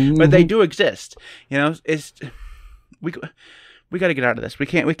again, but they do exist. You know, we got to get out of this. We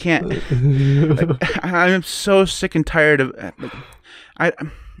can't. Like, I'm so sick and tired of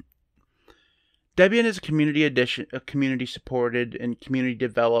Debian is a community supported and community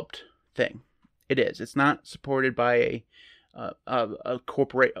developed thing. It is. It's not supported by a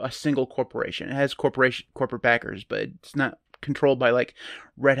single corporation. It has corporate backers, but it's not controlled by like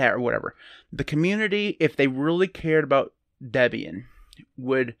Red Hat or whatever. The community, if they really cared about Debian,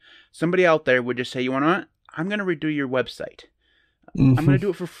 somebody out there would just say, you want what? I'm going to redo your website. I'm going to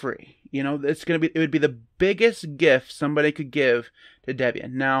do it for free. You know, it would be the biggest gift somebody could give to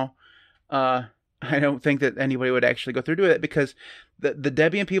Debian. Now, I don't think that anybody would actually go through to it, because the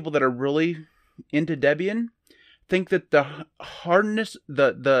Debian people that are really into Debian think that the hardness,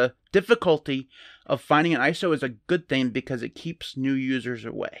 the difficulty of finding an ISO is a good thing, because it keeps new users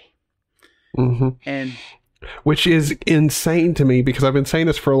away. And which is insane to me, because I've been saying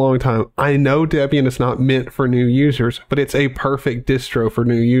this for a long time. I know Debian is not meant for new users, but it's a perfect distro for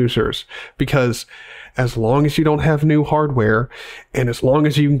new users, because as long as you don't have new hardware, and as long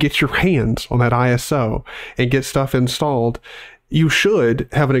as you can get your hands on that ISO and get stuff installed, you should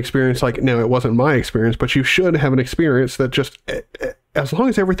have an experience like, now it wasn't my experience, but you should have an experience that just, as long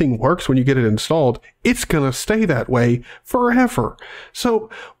as everything works when you get it installed, it's going to stay that way forever. So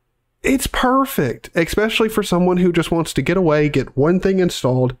it's perfect, especially for someone who just wants to get away, get one thing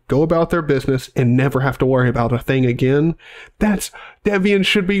installed, go about their business, and never have to worry about a thing again. Debian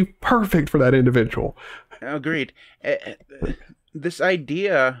should be perfect for that individual. Agreed. This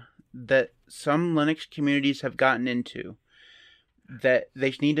idea that some Linux communities have gotten into, that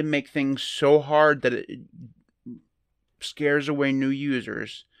they need to make things so hard that it scares away new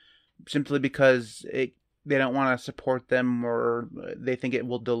users simply because they don't want to support them, or they think it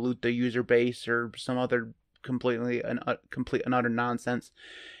will dilute the user base, or some other complete and utter nonsense,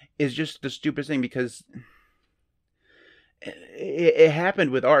 is just the stupidest thing, because it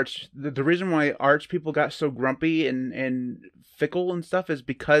happened with Arch. The reason why Arch people got so grumpy and fickle and stuff is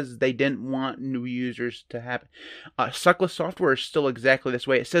because they didn't want new users to happen. Suckless software is still exactly this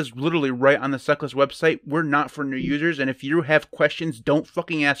way. It says literally right on the Suckless website, we're not for new users, and if you have questions, don't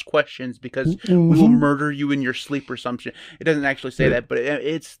fucking ask questions because we will murder you in your sleep or some shit. It doesn't actually say that, but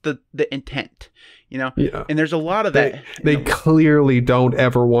it's the intent, you know? Yeah. And there's a lot of that. They clearly don't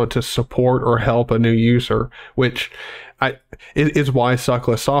ever want to support or help a new user, which is why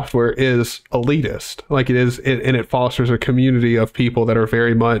Suckless software is elitist. Like it is, and it fosters a community of people that are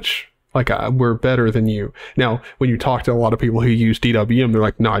very much like, we're better than you. Now, when you talk to a lot of people who use DWM, they're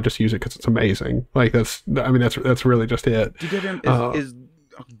like, no, I just use it because it's amazing. Like that's really just it. DWM is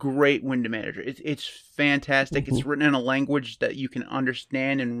a great window manager. It's fantastic. It's written in a language that you can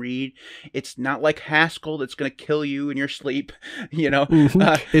understand and read. It's not like Haskell that's going to kill you in your sleep. You know,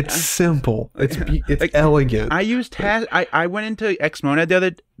 it's simple. It's like, elegant. I used I went into Xmonad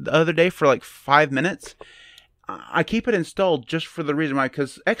the other day for like 5 minutes. I keep it installed just for the reason why,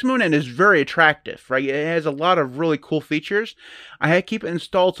 because Xmonad is very attractive, right? It has a lot of really cool features. I keep it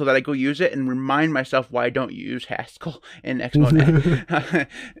installed so that I go use it and remind myself why I don't use Haskell in Xmonad.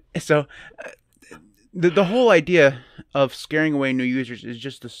 So the whole idea of scaring away new users is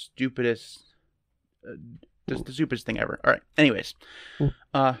just the stupidest thing ever. All right. Anyways,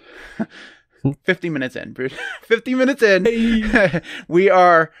 50 minutes in, Bruce. 50 minutes in. Hey. We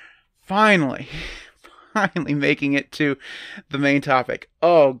are finally making it to the main topic.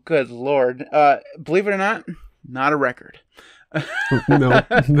 Oh, good Lord. Believe it or not a record. No.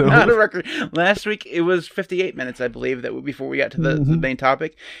 Not a record. Last week it was 58 minutes, I believe, before we got to the main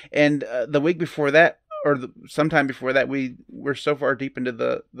topic. And the week before that, or sometime before that, we were so far deep into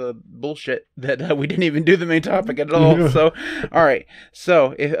the bullshit that we didn't even do the main topic at all. Yeah. So, all right.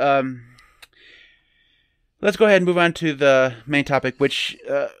 So, let's go ahead and move on to the main topic, which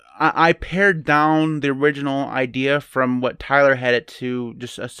I pared down the original idea from what Tyler had it to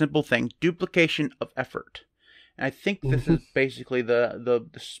just a simple thing: duplication of effort. And I think this is basically the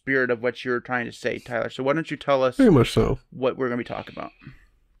spirit of what you're trying to say, Tyler. So why don't you tell us very much so what we're going to be talking about?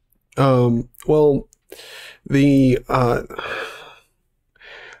 Well, the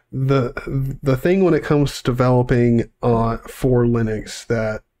thing when it comes to developing for Linux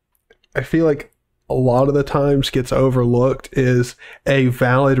that I feel like a lot of the times gets overlooked is a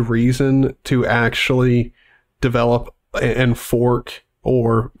valid reason to actually develop and fork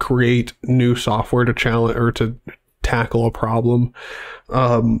or create new software to challenge or to tackle a problem.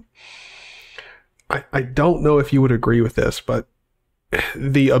 I don't know if you would agree with this, but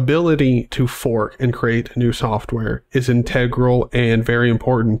the ability to fork and create new software is integral and very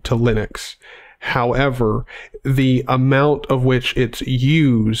important to Linux. However, the amount of which it's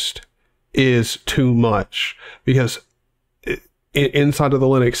used is too much, because inside of the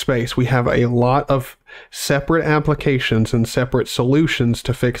Linux space, we have a lot of separate applications and separate solutions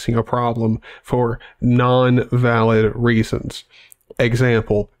to fixing a problem for non-valid reasons.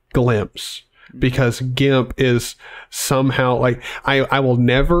 Example, Glimpse. Because GIMP is somehow like, I will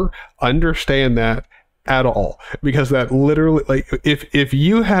never understand that at all, because that literally, like, if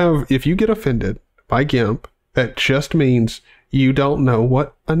you get offended by GIMP, that just means you don't know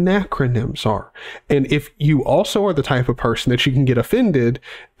what acronyms are. And if you also are the type of person that you can get offended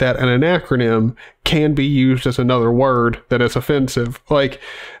that an acronym can be used as another word that is offensive, like,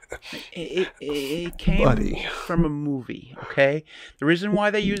 it came from a movie, okay? The reason why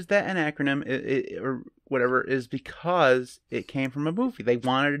they used that an acronym or whatever is because it came from a movie. They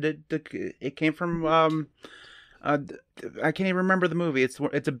wanted it came from I can't even remember the movie. It's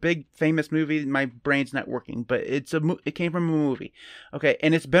a big famous movie. My brain's not working, but it came from a movie. Okay,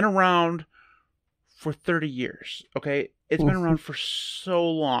 and it's been around for 30 years. Okay, it's been around for so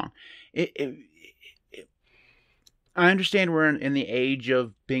long. I understand we're in the age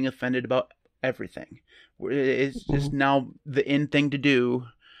of being offended about everything. It's just now the in thing to do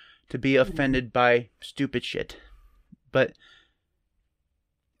to be offended by stupid shit. But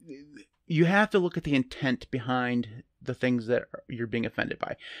you have to look at the intent behind the things that you're being offended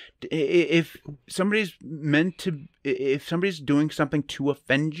by. If somebody's doing something to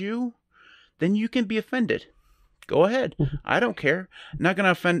offend you, then you can be offended. Go ahead. I don't care. Not going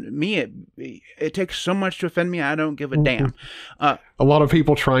to offend me. It takes so much to offend me. I don't give a damn. A lot of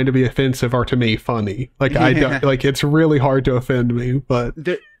people trying to be offensive are, to me, funny. Like, I don't, like, it's really hard to offend me, but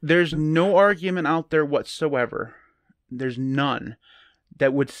there's no argument out there whatsoever. There's none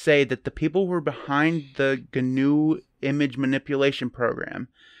that would say that the people who were behind the GNU image manipulation program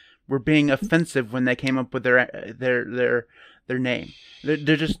were being offensive when they came up with their name.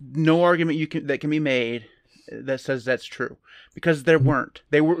 There's just no argument that can be made that says that's true, because there weren't.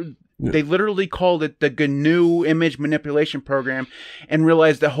 They were They literally called it the GNU image manipulation program and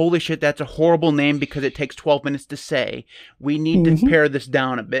realized that, holy shit, that's a horrible name because it takes 12 minutes to say. We need to pare this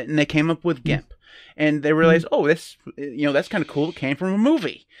down a bit. And they came up with GIMP. And they realized, oh, this, that's kind of cool. It came from a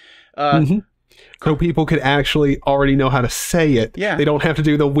movie. So people could actually already know how to say it. Yeah. They don't have to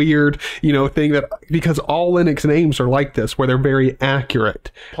do the weird, thing that, because all Linux names are like this, where they're very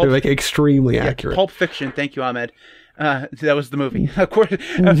accurate. They're like extremely accurate. Pulp Fiction. Thank you, Ahmed. That was the movie. Of course,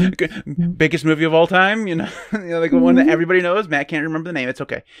 biggest movie of all time. Like one that everybody knows. Matt can't remember the name. It's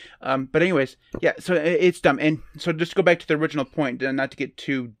okay. But anyways, yeah. So it's dumb. And so just to go back to the original point, and not to get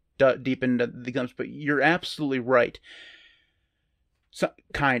too deep into the gums, but you're absolutely right. So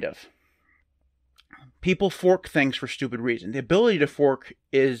kind of. People fork things for stupid reasons. The ability to fork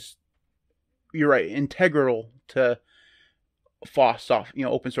is, you're right, integral to FOSS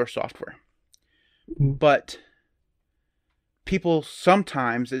open source software. But people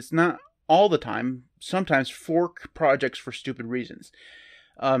sometimes, it's not all the time, sometimes fork projects for stupid reasons.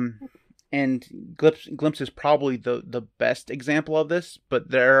 And Glimpse is probably the best example of this, but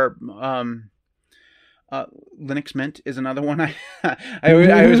there are, Linux Mint is another one. I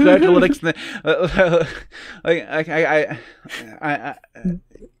always go to Linux.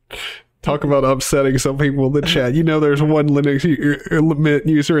 Talk about upsetting some people in the chat. There's one Linux Mint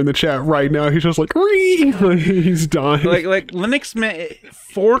user in the chat right now. He's just like, he's dying. Like Linux Mint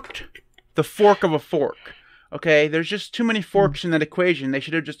forked the fork of a fork. Okay, there's just too many forks in that equation. They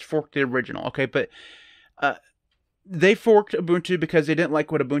should have just forked the original. Okay, but they forked Ubuntu because they didn't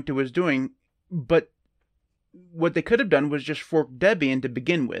like what Ubuntu was doing. But what they could have done was just fork Debian to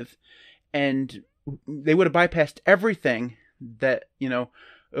begin with, and they would have bypassed everything that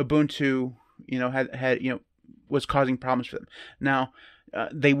Ubuntu had was causing problems for them. Now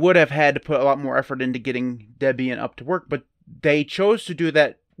they would have had to put a lot more effort into getting Debian up to work, but they chose to do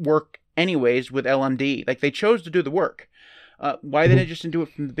that work anyways with LMD. Like, they chose to do the work. Why they didn't do it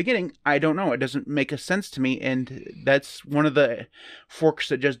from the beginning, I don't know. It doesn't make a sense to me, and that's one of the forks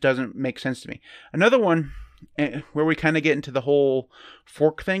that just doesn't make sense to me. Another one where we kind of get into the whole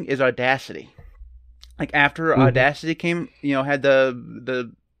fork thing is Audacity. Like, after Audacity came, had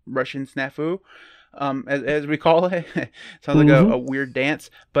the Russian snafu, as we call it. Sounds like a weird dance,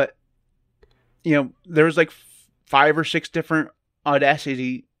 but there was like 5 or 6 different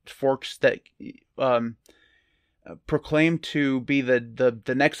Audacity forks that proclaimed to be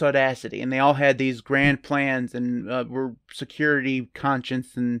the next Audacity, and they all had these grand plans and were security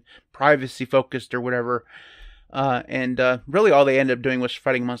conscious and privacy focused or whatever, and really all they ended up doing was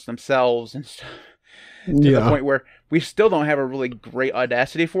fighting amongst themselves and stuff, to the point where we still don't have a really great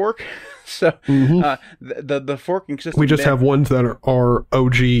Audacity fork. So the forking system, we just have ones that are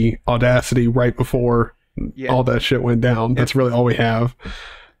OG Audacity right before all that shit went down. That's really all we have.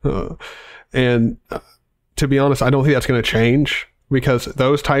 And to be honest, I don't think that's going to change, because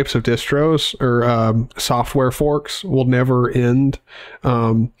those types of distros or software forks will never end.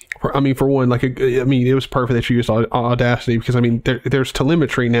 For one, it was perfect that you used Audacity, because there's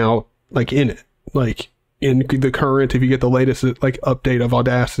telemetry now, like, in it, like in the current, if you get the latest update of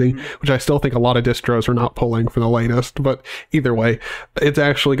Audacity, which I still think a lot of distros are not pulling for the latest, but either way, it's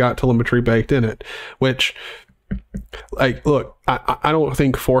actually got telemetry baked in it, which, look, I don't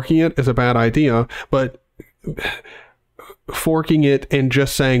think forking it is a bad idea, but forking it and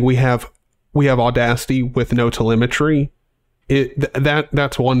just saying we have Audacity with no telemetry,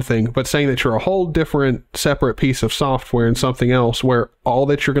 that's one thing. But saying that you're a whole different separate piece of software and something else where all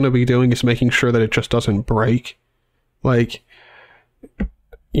that you're going to be doing is making sure that it just doesn't break, like,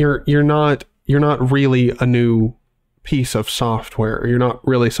 you're not really a new piece of software. You're not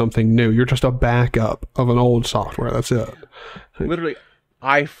really something new. You're just a backup of an old software. That's it. Literally,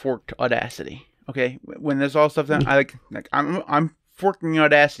 I forked Audacity. Okay, when there's all stuff that I'm forking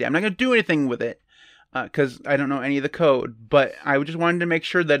Audacity. I'm not gonna do anything with it because I don't know any of the code. But I just wanted to make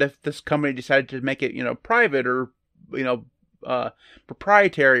sure that if this company decided to make it, private or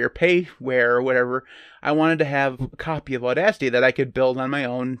proprietary or payware or whatever, I wanted to have a copy of Audacity that I could build on my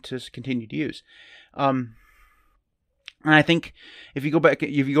own to continue to use. And I think if you go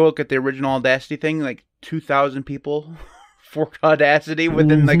look at the original Audacity thing, like 2,000 people forked Audacity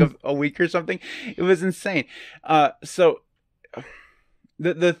within like a week or something. It was insane. So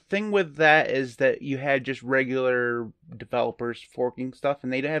the thing with that is that you had just regular developers forking stuff,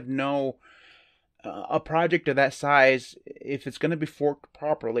 and they'd have no a project of that size, if it's going to be forked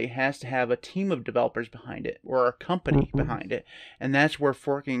properly, has to have a team of developers behind it or a company behind it. And that's where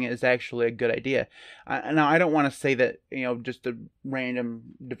forking is actually a good idea. Now, I don't want to say that, just a random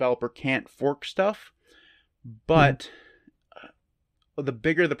developer can't fork stuff, but the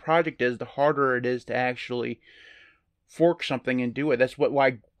bigger the project is, the harder it is to actually fork something and do it. That's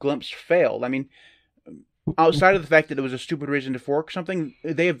why Glimpse failed. I mean, outside of the fact that it was a stupid reason to fork something,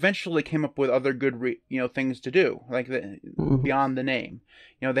 they eventually came up with other good things to do, like beyond the name.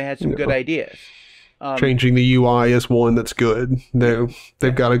 They had some good ideas. Changing the UI is one that's good.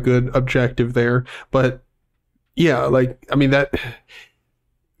 They've got a good objective there. But yeah, like, I mean, that,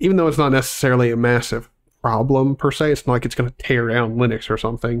 even though it's not necessarily a massive problem per se, it's not like it's going to tear down Linux or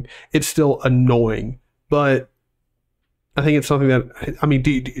something. It's still annoying. But I think it's something that, I mean, do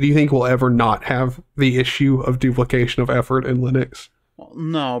you think we'll ever not have the issue of duplication of effort in Linux? Well,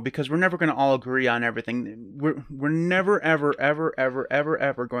 no, because we're never going to all agree on everything. We're never, ever, ever, ever, ever,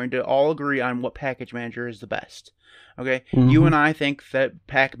 ever going to all agree on what package manager is the best. Okay? You and I think that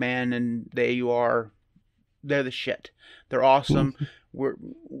Pacman and the AUR, they're the shit. They're awesome. We're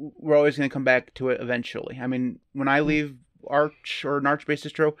always going to come back to it eventually. I mean, when I leave Arch or an Arch-based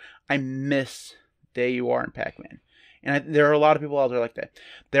distro, I miss the AUR and Pacman. And there are a lot of people out there like that.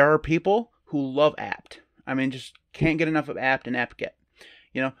 There are people who love apt. I mean, just can't get enough of apt and apt-get.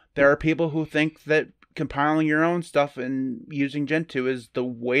 There are people who think that compiling your own stuff and using Gentoo is the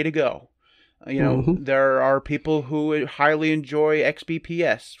way to go. There are people who highly enjoy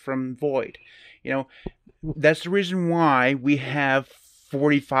XBPS from Void. That's the reason why we have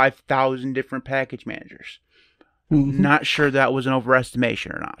 45,000 different package managers. Not sure that was an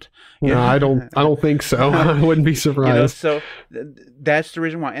overestimation or not. No, I don't think so. I wouldn't be surprised. So that's the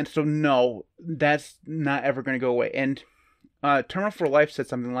reason why. And so no, that's not ever going to go away. And Terminal for Life said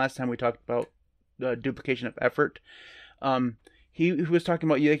something last time we talked about duplication of effort. He was talking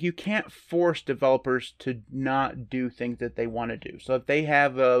about you can't force developers to not do things that they want to do. So if they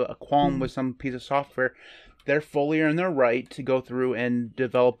have a qualm with some piece of software, they're fully in their right to go through and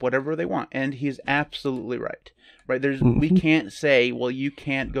develop whatever they want. And he's absolutely right. Right? We can't say, well, you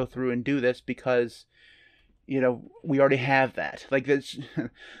can't go through and do this because we already have that. Like this,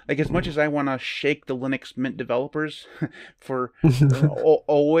 like as much as I want to shake the Linux Mint developers for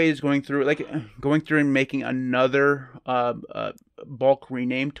always going through and making another bulk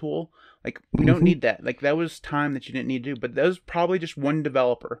rename tool. Like we don't need that. Like that was time that you didn't need to do. But that was probably just one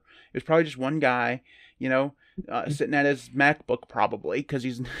developer. It was probably just one guy. Sitting at his MacBook probably because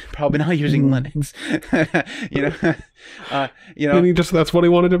he's probably not using Linux. And that's what he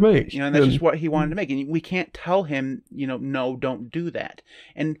wanted to make. And that's just what he wanted to make. And we can't tell him, no, don't do that.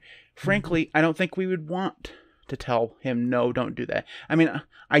 And frankly, I don't think we would want to tell him, no, don't do that. I mean,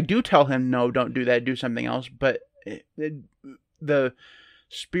 I do tell him, no, don't do that, do something else. But the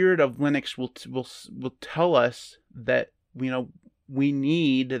spirit of Linux will tell us that, we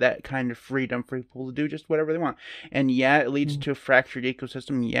need that kind of freedom for people to do just whatever they want. And yeah, it leads to a fractured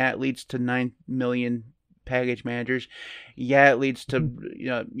ecosystem. Yeah, it leads to 9 million package managers. Yeah, it leads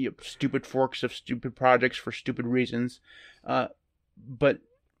to stupid forks of stupid projects for stupid reasons. But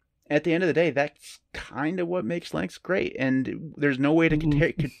at the end of the day, that's kind of what makes Linux great. And there's no way to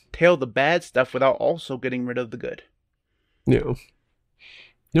curtail the bad stuff without also getting rid of the good. Yeah.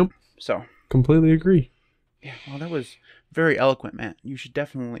 Yep. So. Completely agree. Yeah, well, that was very eloquent, Matt. You should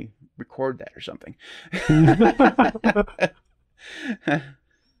definitely record that or something.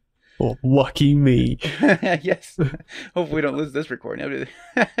 Well, lucky me. Yes. Hopefully we don't lose this recording. It'd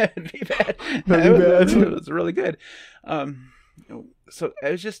be bad. That'd be bad. It was really good. So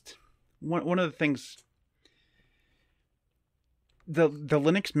it was just one of the things. The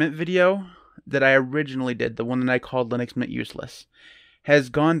Linux Mint video that I originally did, the one that I called Linux Mint Useless, has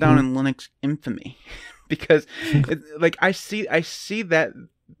gone down in Linux infamy. Because I see that,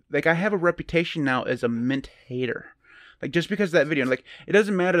 like, I have a reputation now as a Mint hater. Like, just because of that video, like, it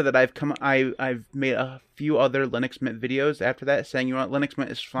doesn't matter that I've made a few other Linux Mint videos after that saying, Linux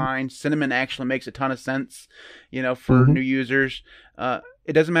Mint is fine. Cinnamon actually makes a ton of sense, for new users.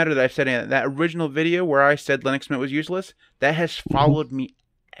 It doesn't matter that I've said anything. That original video where I said Linux Mint was useless, that has followed me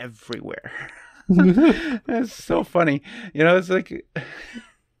everywhere. That's so funny. It's like...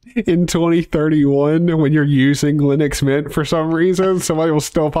 In 2031, when you're using Linux Mint for some reason, somebody will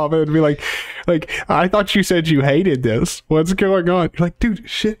still pop in and be like, I thought you said you hated this. What's going on? You're like, dude,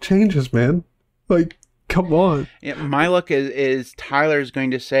 shit changes, man. Like, come on. Yeah, my luck is Tyler's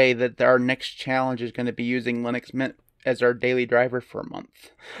going to say that our next challenge is going to be using Linux Mint as our daily driver for a month.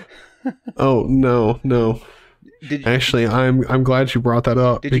 Oh, no. Actually, I'm glad you brought that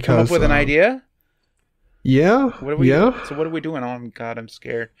up. Did you come up with an idea? Yeah. What are we doing? So what are we doing? Oh God, I'm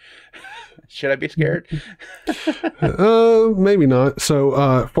scared. Should I be scared? Maybe not.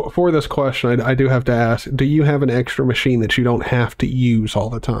 So for this question, I do have to ask, do you have an extra machine that you don't have to use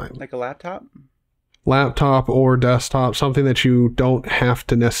all the time? Like a laptop? laptop or desktop, something that you don't have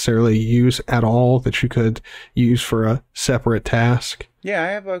to necessarily use at all, that you could use for a separate task? Yeah, I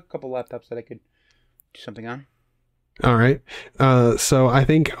have a couple laptops that I could do something on. All right. So I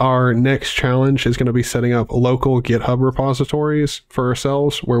think our next challenge is going to be setting up local GitHub repositories for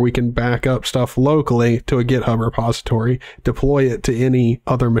ourselves where we can back up stuff locally to a GitHub repository, deploy it to any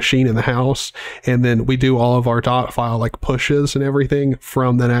other machine in the house, and then we do all of our dot file like pushes and everything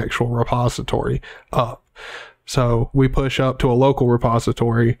from that actual repository up. So we push up to a local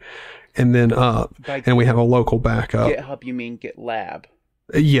repository and then up, and we have a local backup. GitHub, you mean GitLab?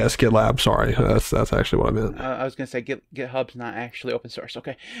 Yes, GitLab. Sorry, that's actually what I meant. I was gonna say GitHub's not actually open source.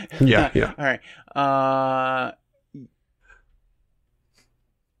 Okay. Yeah. All right.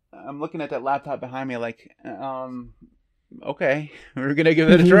 I'm looking at that laptop behind me. Like, okay, we're gonna give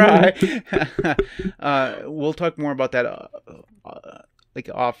it a try. We'll talk more about that, like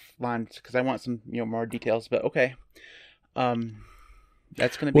offline, because I want some more details. But okay.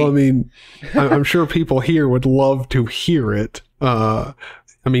 That's gonna be. Well, I mean, I'm sure people here would love to hear it.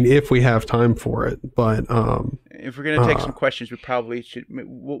 I mean, if we have time for it, but if we're gonna take some questions, we probably should.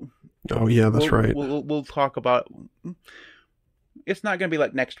 Oh yeah, that's right. We'll talk about. It's not gonna be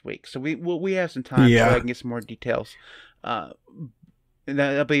like next week, so we have some time so I can get some more details.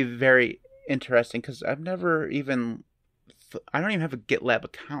 That'll be very interesting because I've never even. I don't even have a GitLab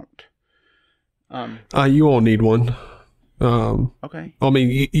account. You won't need one. Okay. I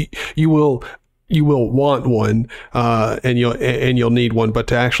mean, you will want one, and you'll need one, but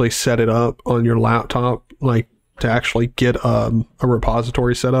to actually set it up on your laptop, like to actually get a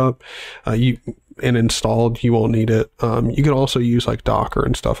repository set up, and installed, you won't need it. You can also use like Docker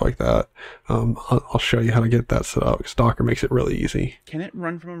and stuff like that. I'll show you how to get that set up because Docker makes it really easy. Can it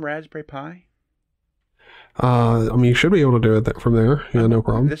run from a Raspberry Pi? I mean, you should be able to do it from there. Yeah, no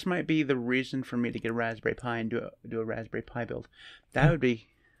problem. This might be the reason for me to get a Raspberry Pi and do a Raspberry Pi build. That would be.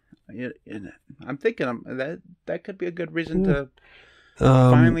 I'm thinking that could be a good reason to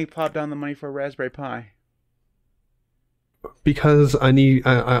finally plop down the money for a Raspberry Pi. Because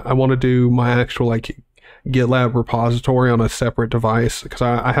I want to do my actual like GitLab repository on a separate device because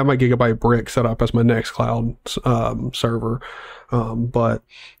I have my Gigabyte Brick set up as my Nextcloud server, but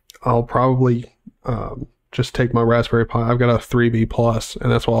I'll probably just take my Raspberry Pi. I've got a 3B Plus,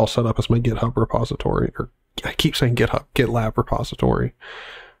 and that's what I'll set up as my GitHub repository. Or I keep saying GitLab repository.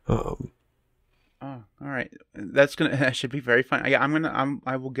 Oh, all right. That should be very fun.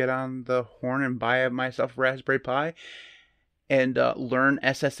 I will get on the horn and buy myself a Raspberry Pi and learn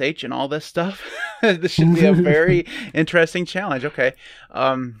SSH and all this stuff. This should be a very interesting challenge. Okay.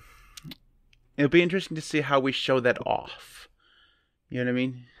 It'll be interesting to see how we show that off. You know what I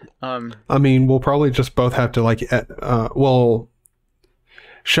mean? I mean, we'll probably just both have to like,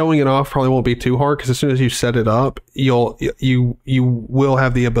 showing it off probably won't be too hard because as soon as you set it up, you will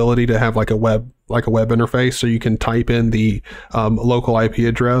have the ability to have like a web interface, so you can type in the local IP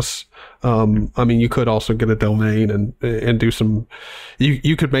address. I mean, you could also get a domain and do some.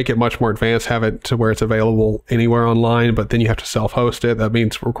 You could make it much more advanced, have it to where it's available anywhere online, but then you have to self-host it. That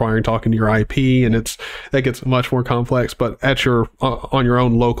means requiring talking to your IP, and that gets much more complex. But at on your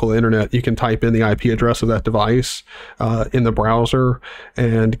own local internet, you can type in the IP address of that device in the browser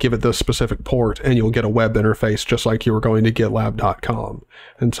and give it the specific port, and you'll get a web interface just like you were going to GitLab.com.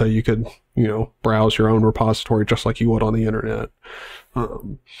 And so you could browse your own repository just like you would on the internet.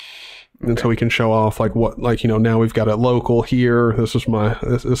 And so we can show off now we've got it local here. This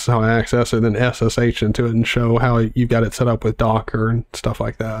is how I access it, and then SSH into it and show how you've got it set up with Docker and stuff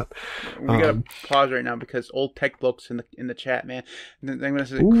like that. We gotta pause right now because old tech blokes in the chat, man. I'm gonna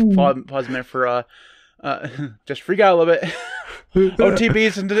pause a minute for just freak out a little bit.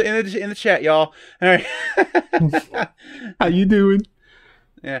 OTBs in the chat, y'all. All right. How you doing?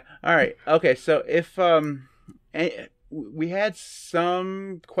 Yeah. All right. Okay. So if we had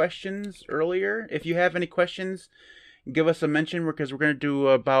some questions earlier. If you have any questions, give us a mention because we're going to do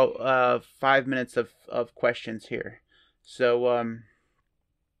about 5 minutes of questions here. So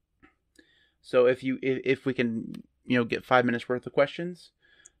if we can get 5 minutes worth of questions,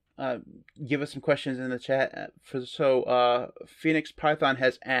 give us some questions in the chat. Phoenix Python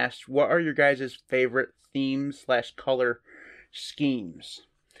has asked, what are your guys' favorite themes / color schemes?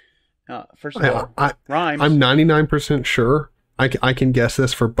 First of all, rhymes. I'm 99% sure I can guess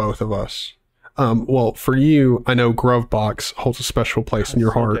this for both of us. Well, for you, I know Grovebox holds a special place in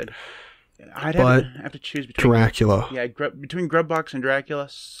your heart. Good. I'd have to choose between Dracula. Yeah, between Grovebox and Dracula,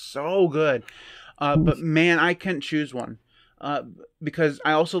 so good. But man, I couldn't choose one because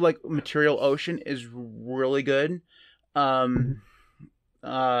I also like Material Ocean is really good.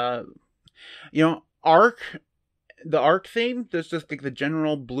 the Arc theme, there's just like the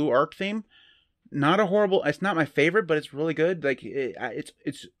general blue Arc theme. Not a horrible. It's not my favorite, but it's really good. Like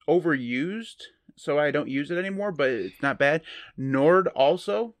it's overused, so I don't use it anymore. But it's not bad. Nord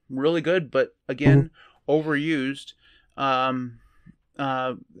also really good, but again overused.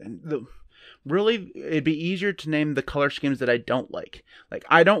 Really, it'd be easier to name the color schemes that I don't like. Like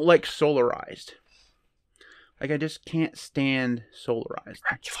I don't like solarized. Like, I just can't stand solarized.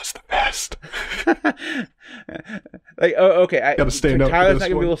 Dracula's the best. Like, oh, okay. Gotta stand up for Tyler's this not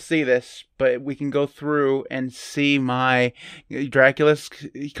going to be able to see this, but we can go through and see my Dracula's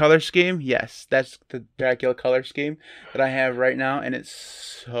color scheme. Yes, that's the Dracula color scheme that I have right now, and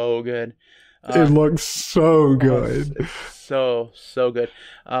it's so good. It looks so good. It's so good.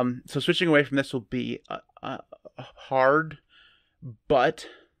 So switching away from this will be hard, but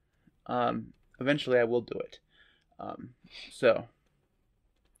eventually I will do it.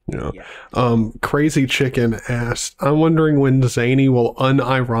 Crazy Chicken asked, I'm wondering when Zany will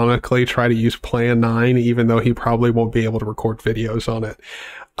unironically try to use Plan 9, even though he probably won't be able to record videos on it.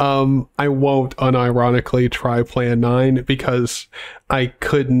 I won't unironically try Plan 9 because I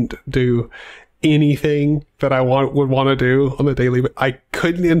couldn't do anything that I would want to do on the daily. I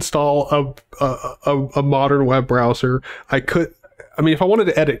couldn't install a modern web browser. If I wanted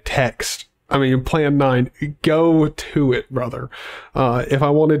to edit text, Plan 9, go to it, brother. If I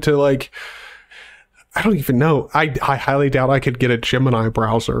wanted to, I don't even know. I highly doubt I could get a Gemini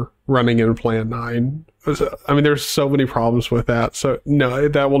browser running in Plan 9. There's so many problems with that. So no,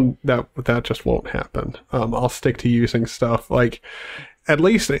 that just won't happen. I'll stick to using stuff at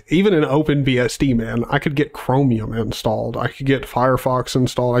least even in OpenBSD, man. I could get Chromium installed. I could get Firefox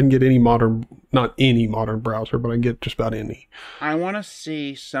installed. I can get not any modern browser, but I can get just about any. I want to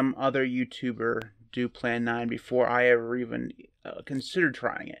see some other YouTuber do Plan 9 before I ever even considered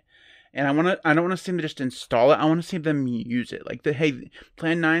trying it. And I don't want to see them just install it. I want to see them use it. Hey,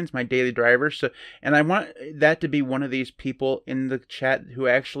 Plan 9 is my daily driver. So, and I want that to be one of these people in the chat who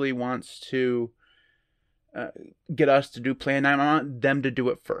actually wants to get us to do Plan 9. I want them to do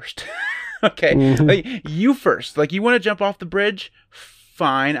it first. Okay, you first. You want to jump off the bridge?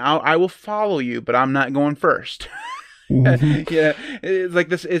 Fine, I will follow you, but I'm not going first. Yeah, it's like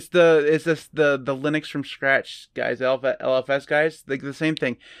this. It's the Linux from scratch guys, LFS guys. The same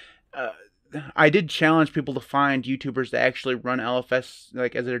thing. I did challenge people to find YouTubers that actually run LFS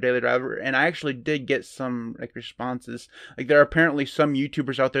as their daily driver, and I actually did get some responses. There are apparently some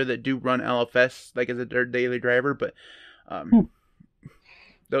YouTubers out there that do run LFS as their daily driver, but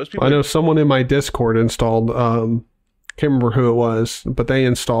those people. I know someone in my Discord installed. Can't remember who it was, but they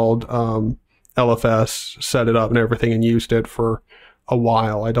installed LFS, set it up and everything, and used it for a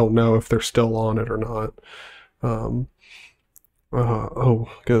while. I don't know if they're still on it or not. Oh,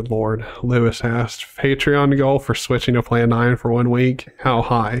 good Lord. Lewis asked, Patreon goal for switching to Plan 9 for 1 week? How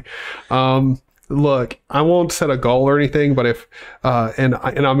high? Look, I won't set a goal or anything, but if,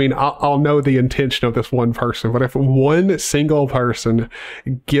 I'll know the intention of this one person, but if one single person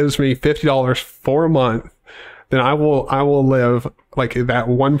gives me $50 for a month, then I will live like that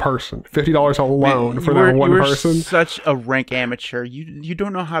one person. $50 alone for that one person. You're such a rank amateur. You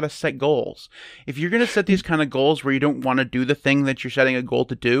don't know how to set goals. If you're going to set these kind of goals where you don't want to do the thing that you're setting a goal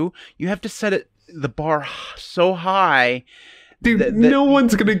to do, you have to set the bar so high. Dude, no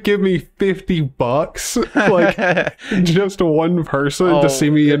one's going to give me $50, just one person to see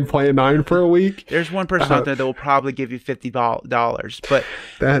me in Plan 9 for a week. There's one person out there that will probably give you $50, but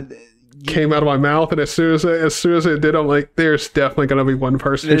that came out of my mouth, and as soon as it did, I'm like, there's definitely going to be one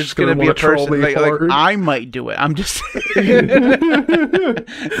person who's just going to want to troll me hard. I might do it. I'm just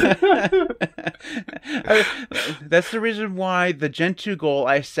that's the reason why the Gentoo goal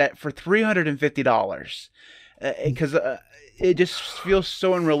I set for $350, because it just feels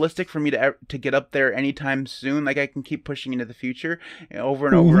so unrealistic for me to get up there anytime soon. I can keep pushing into the future over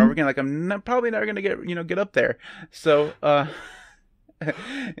and over and over again. I'm probably never going to get up there. So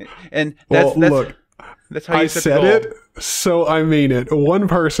and that's how you set the goal. It, so I mean it. One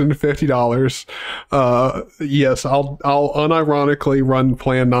person, $50. Yes, I'll unironically run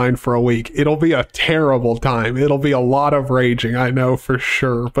Plan 9 for a week. It'll be a terrible time. It'll be a lot of raging, I know for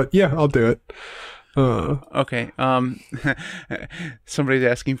sure. But yeah, I'll do it. Okay. Somebody's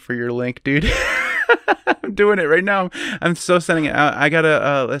asking for your link, dude. I'm doing it right now. I'm so sending it out. I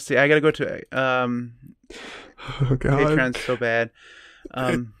gotta let's see. I gotta go to oh God. Patron's so bad.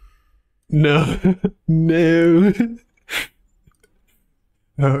 No.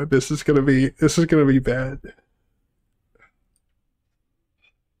 Oh, this is gonna be bad.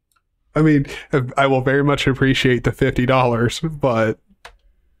 I mean, I will very much appreciate the $50, but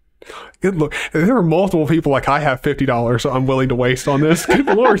Good look. There are multiple people like I have $50 I'm willing to waste on this. Good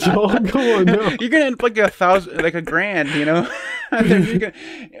Lord, y'all. Come on now. You're gonna end up like $1,000, you know. And then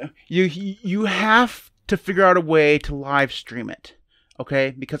you have to figure out a way to live stream it,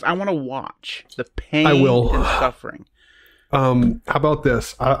 okay? Because I want to watch the pain and suffering. How about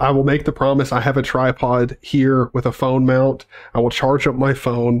this? I will make the promise. I have a tripod here with a phone mount. I will charge up my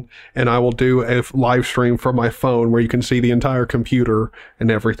phone and I will do a live stream from my phone where you can see the entire computer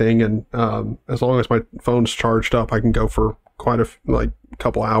and everything. And as long as my phone's charged up, I can go for quite a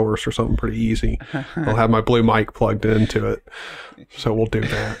couple hours or something pretty easy. I'll have my blue mic plugged into it. So we'll do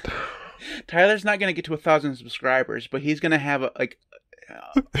that. Tyler's not going to get to 1,000 subscribers, but he's going to have $150,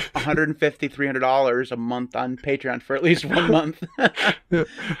 $300 a month on Patreon for at least 1 month.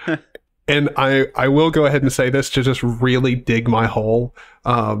 And I will go ahead and say this to just really dig my hole.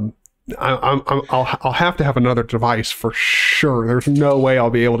 I'll have to have another device for sure. There's no way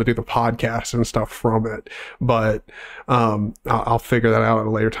I'll be able to do the podcast and stuff from it, but I'll figure that out at a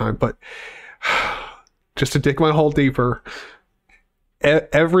later time. But just to dig my hole deeper,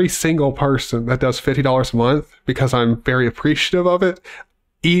 every single person that does $50 a month, because I'm very appreciative of it,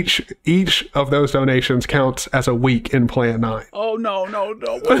 each of those donations counts as a week in Plan 9. Oh, no.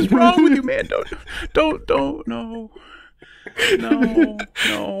 What is wrong with you, man? Don't, no. No.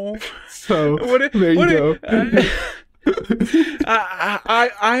 So, there you go.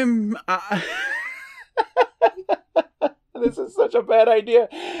 I'm this is such a bad idea.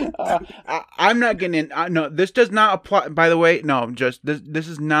 I'm not getting in. No, this does not apply. By the way, no, just this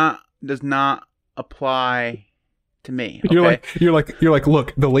does not apply to me. Okay? You're like,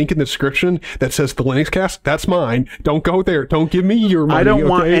 look, the link in the description that says the Linux Cast, that's mine. Don't go there. Don't give me your money. I don't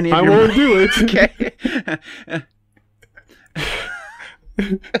want any of your money. I won't do it. Okay.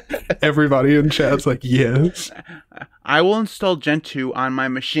 Everybody in chat's like, yes. I will install Gentoo on my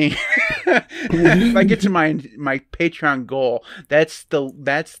machine. If I get to my Patreon goal, that's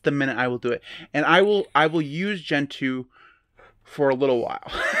the minute I will do it, and I will use Gentoo for a little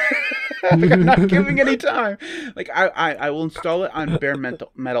while. Like, I'm not giving any time. Like I will install it on bare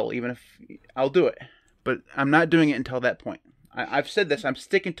metal, even if I'll do it, but I'm not doing it until that point. I've said this. I'm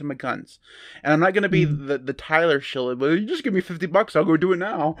sticking to my guns, and I'm not going to be the Tyler shill. Well, you just give me $50. I'll go do it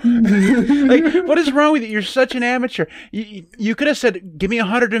now. Like, what is wrong with you? You're such an amateur. You could have said, give me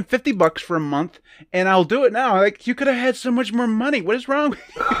 $150 for a month, and I'll do it now. Like, you could have had so much more money. What is wrong with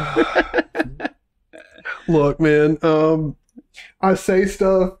you? Look, man. I say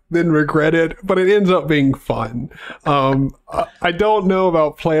stuff, then regret it, but it ends up being fun. I don't know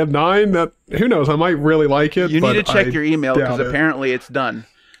about Plan 9. That, who knows? I might really like it. You need to check your email, because apparently it's done.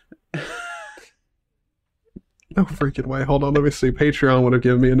 No freaking way. Hold on, let me see. Patreon would have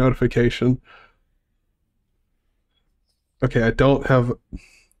given me a notification. Okay, I don't have...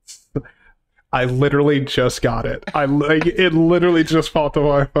 I literally just got it. It literally just popped on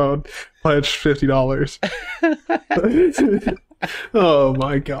my phone. Pledged $50. Oh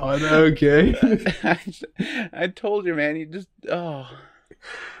my god. Okay. I told you, man. You just that's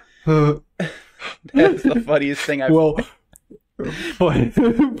the funniest thing I've. Well,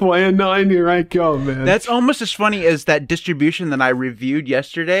 Plan 9, here I come, man. That's almost as funny as that distribution that I reviewed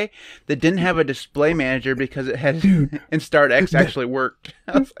yesterday that didn't have a display manager because it had in StartX actually worked.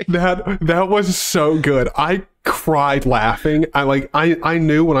 I was like, that was so good. I cried laughing. I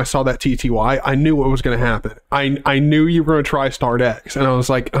knew when I saw that TTY, I knew what was going to happen. I knew you were going to try StartX, and I was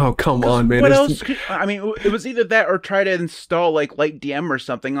like, oh, come on, man. What else? I mean, it was either that or try to install like LightDM or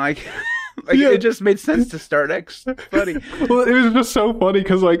something like. It just made sense to StartX. Funny. Well, it was just so funny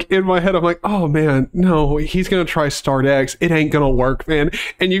because, in my head, I'm like, "Oh man, no, he's gonna try StartX. It ain't gonna work, man."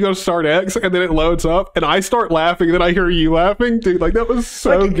 And you go StartX, and then it loads up, and I start laughing. And then I hear you laughing, dude. That was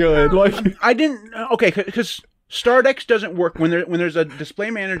so good. I didn't. Okay, because StartX doesn't work when there's a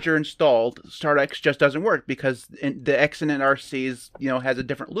display manager installed. StartX just doesn't work because the XInitRC has a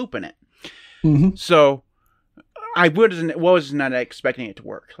different loop in it. Mm-hmm. So. I was not expecting it to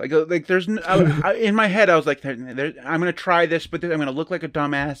work. There's in my head I was like, I'm gonna try this, but I'm gonna look like a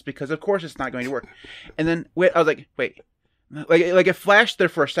dumbass because of course it's not going to work. And then I was like, wait, it flashed there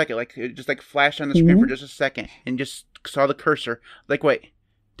for a second, it just flashed on the screen for just a second, and just saw the cursor. Like, wait,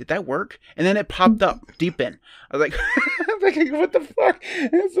 did that work? And then it popped up deep in. I was like, what the fuck?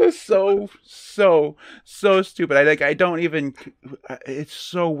 It's so stupid. I don't even. It's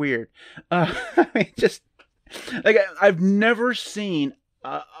so weird. I've never seen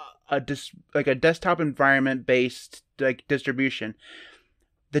a desktop environment based distribution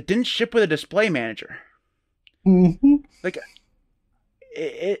that didn't ship with a display manager. Mm-hmm.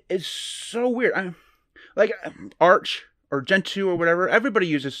 It's so weird. Arch or Gentoo or whatever, everybody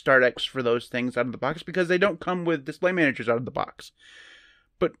uses StartX for those things out of the box because they don't come with display managers out of the box.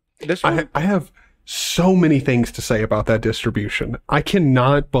 But this one, I have so many things to say about that distribution. I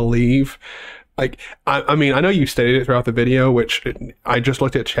cannot believe, like, I mean, I know you stated it throughout the video, which I just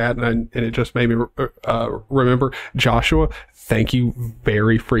looked at chat and it just made me remember. Joshua, thank you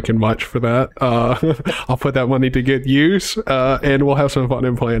very freaking much for that. I'll put that money to good use, and we'll have some fun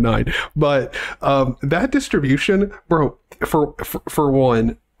in Plan 9. But that distribution, bro, for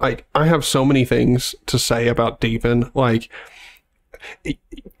one, like, I have so many things to say about Devon. Like,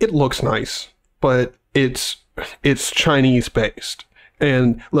 it looks nice, but it's Chinese based.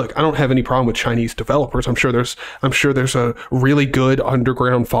 And look, I don't have any problem with Chinese developers. I'm sure there's a really good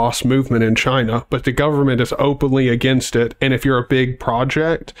underground FOSS movement in China, but the government is openly against it. And if you're a big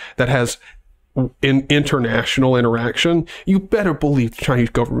project that has international interaction, you better believe the Chinese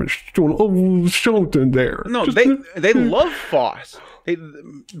government's doing something there. No, they love FOSS.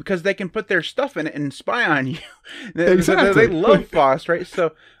 Because they can put their stuff in it and spy on you. Exactly. They love FOSS, right?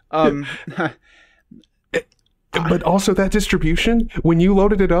 So, but also that distribution, when you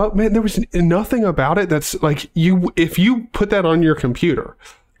loaded it up, man, there was nothing about it that's like, if you put that on your computer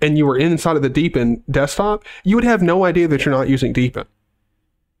and you were inside of the Deepin desktop, you would have no idea that you're not using Deepin.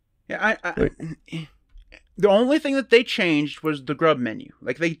 Yeah, the only thing that they changed was the grub menu.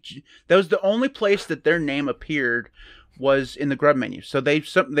 Like, that was the only place that their name appeared was in the grub menu. So they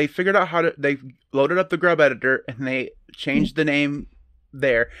figured out they loaded up the grub editor and they changed the name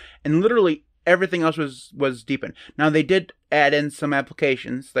there, and literally everything else was Deepin. Now, they did add in some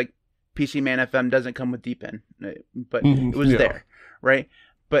applications, like PCMan FM doesn't come with Deepin, but it was there, right?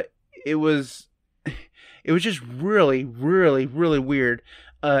 But it was just really, really, really weird.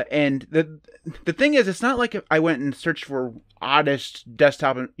 And the thing is, it's not like if I went and searched for oddest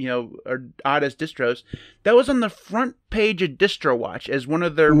desktop, or oddest distros. That was on the front page of DistroWatch as one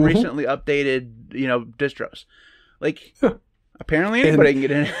of their recently updated, distros. Like, apparently anybody can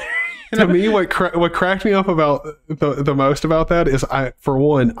get in. To me, what cracked me up about the most about that is, for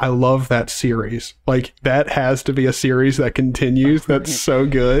one, I love that series. Like, that has to be a series that continues. That's so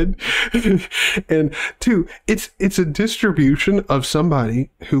good. And two, it's a distribution of somebody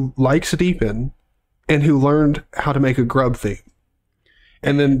who likes Deepin and who learned how to make a grub theme,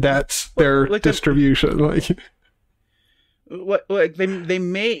 and then that's their distribution. They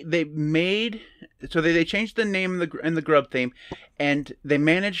made so they changed the name in the grub theme, and they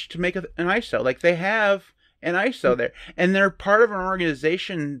managed to make an ISO. Like, they have an ISO there, and they're part of an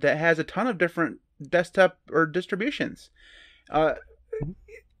organization that has a ton of different desktop or distributions.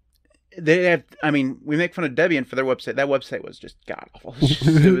 They have, we make fun of Debian for their website. That website was just god awful.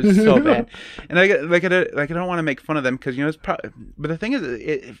 It was so bad. And I don't want to make fun of them because it's probably. But the thing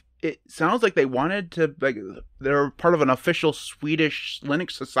is, it sounds like they wanted to, like, they're part of an official Swedish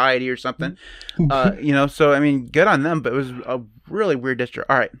Linux society or something. So good on them. But it was a really weird distro.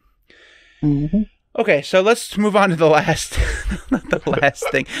 All right. Okay, so let's move on to the last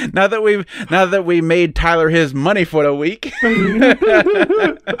thing. Now that we made Tyler his money for the week.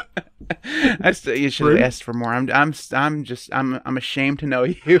 You should have asked for more. I'm ashamed to know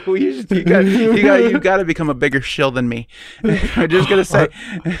you. You got to become a bigger shill than me. I'm just gonna say,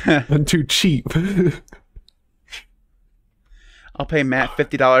 I'm too cheap. I'll pay Matt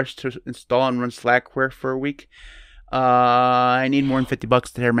 $50 to install and run Slackware for a week. I need more than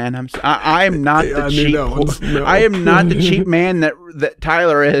 $50 there, man. I am not the cheap. I am not the cheap man that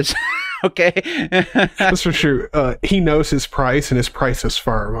Tyler is. Okay, that's for sure. He knows his price, and his price is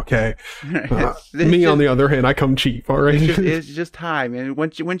firm. Okay, me on the other hand, I come cheap. All right, it's just high, man.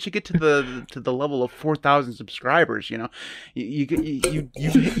 Once you get to the level of 4,000 subscribers, you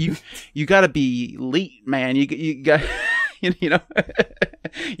got to be elite, man. You got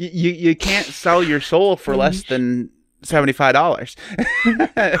you can't sell your soul for less than $75.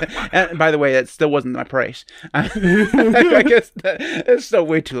 And by the way, that still wasn't my price. I guess that's still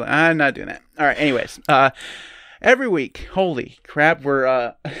way too low. I'm not doing that. All right. Anyways, every week, holy crap, we're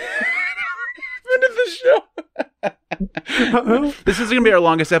into the show. This is gonna be our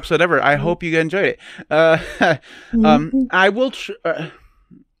longest episode ever. I hope you enjoyed it. I will.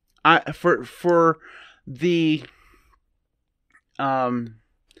 For the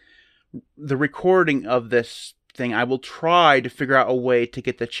recording of this thing, I will try to figure out a way to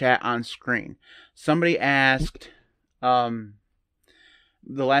get the chat on screen. Somebody asked the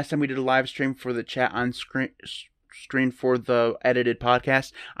last time we did a live stream for the chat on screen for the edited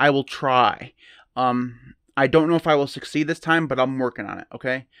podcast. I will try. I don't know if I will succeed this time, but I'm working on it,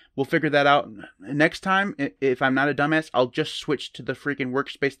 okay? We'll figure that out. Next time, if I'm not a dumbass, I'll just switch to the freaking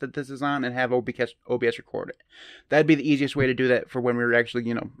workspace that this is on and have OBS record it. That'd be the easiest way to do that for when we were actually,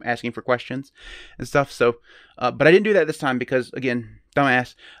 you know, asking for questions and stuff. So, but I didn't do that this time because, again,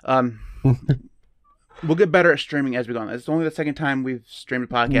 dumbass. We'll get better at streaming as we go on. It's only the second time we've streamed a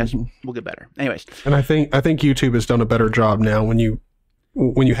podcast. We'll get better. Anyways. And I think YouTube has done a better job now when you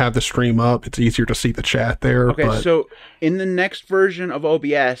have the stream up, it's easier to see the chat there. Okay, so in the next version of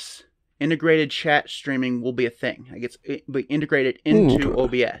OBS, integrated chat streaming will be a thing. Like it'll be integrated into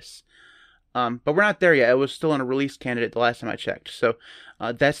OBS. But we're not there yet. It was still in a release candidate the last time I checked. So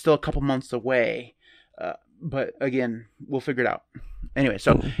that's still a couple months away. But again, we'll figure it out. Anyway,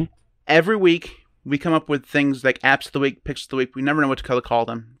 so every week we come up with things like apps of the week, picks of the week. We never know what to call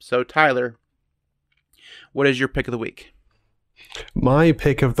them. So Tyler, what is your pick of the week? My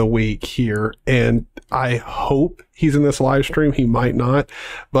pick of the week here, and I hope he's in this live stream. He might not,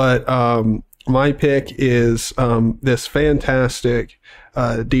 but my pick is this fantastic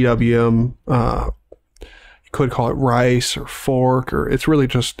DWM. You could call it rice or fork, or it's really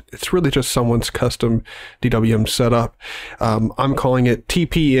just someone's custom DWM setup. I'm calling it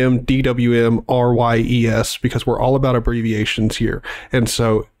TPM DWM RYES because we're all about abbreviations here, and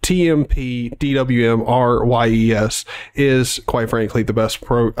so TMP DWM RYES is, quite frankly, the best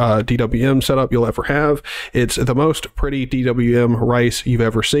DWM setup you'll ever have. It's the most pretty DWM rice you've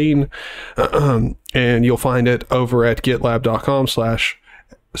ever seen, and you'll find it over at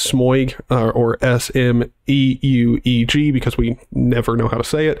gitlab.com/Smoig or SMEUEG because we never know how to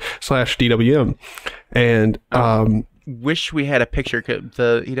say it /DWM. And wish we had a picture.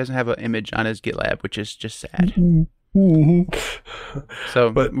 He doesn't have an image on his GitLab, which is just sad. So,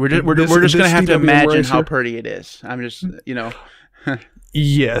 but we're just gonna have to imagine how pretty it is. I'm just, you know.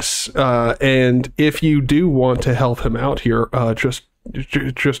 Yes, and if you do want to help him out here, just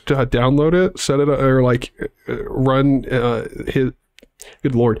download it, set it, or like run his.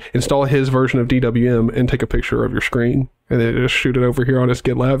 Good Lord, install his version of DWM and take a picture of your screen, and then just shoot it over here on his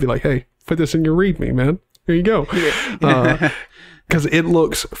GitLab. Be like, hey, put this in your README, man. There you go. Because it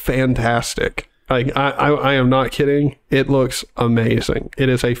looks fantastic. Like I am not kidding. It looks amazing. It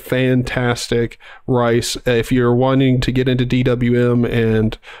is a fantastic rice. If you're wanting to get into DWM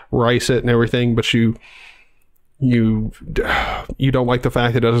and rice it and everything, but you don't like the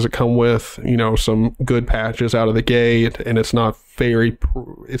fact that it doesn't come with, you know, some good patches out of the gate, and it's not very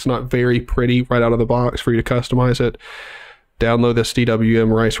pretty right out of the box for you to customize it. Download this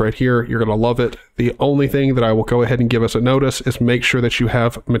DWM rice right here. You're going to love it. The only thing that I will go ahead and give us a notice is make sure that you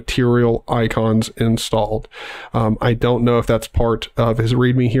have material icons installed. I don't know if that's part of his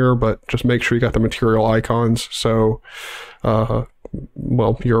README here, but just make sure you got the material icons so,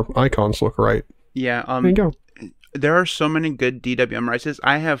 well, your icons look right. Yeah. There you go. There are so many good DWM rices.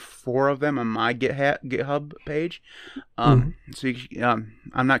 I have 4 of them on my GitHub page. So I'm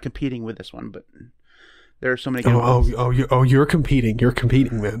not competing with this one, but there are so many good ones. You're competing. You're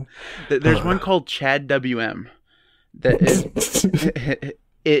competing, man. There's one called Chad WM. That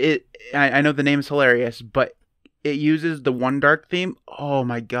is, I know the name is hilarious, but it uses the One Dark theme. Oh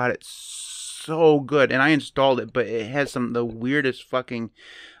my god, it's so good. And I installed it, but it has some of the weirdest fucking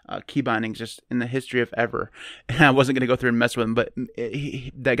key bindings just in the history of ever. And I wasn't going to go through and mess with him, but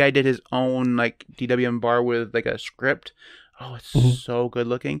that guy did his own like DWM bar with like a script. Oh, it's so good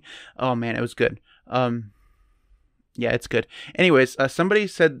looking. Oh man, it was good. Yeah, it's good. Anyways, somebody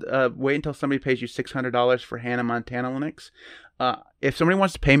said wait until somebody pays you $600 for Hannah Montana Linux. If somebody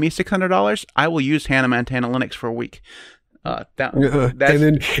wants to pay me $600, I will use Hannah Montana Linux for a week. And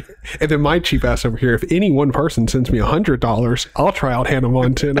then my cheap ass over here, if any one person sends me $100, I'll try out Hannah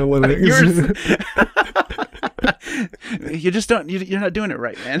Montana Linux. You just don't. You're not doing it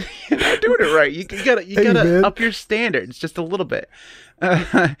right, man. You're not doing it right. You gotta up your standards just a little bit.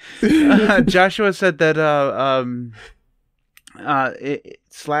 Joshua said that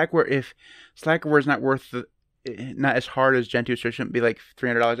Slackware, if Slackware is not worth not as hard as Gentoo, so it shouldn't be like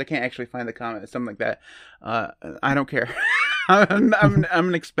 $300. I can't actually find the comment. Something like that. I don't care. I'm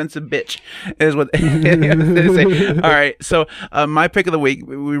an expensive bitch, is what they say. All right, so my pick of the week.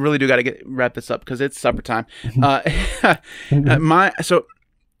 We really do got to wrap this up because it's supper time.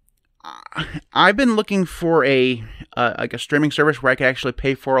 I've been looking for a streaming service where I could actually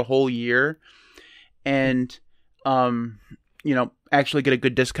pay for a whole year, and actually get a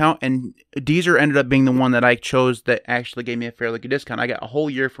good discount. And Deezer ended up being the one that I chose that actually gave me a fairly good discount. I got a whole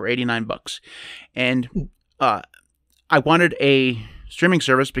year for $89, and I wanted a streaming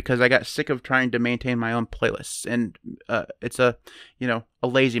service because I got sick of trying to maintain my own playlists, and it's a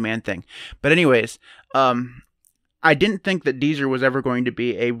lazy man thing. But anyways, I didn't think that Deezer was ever going to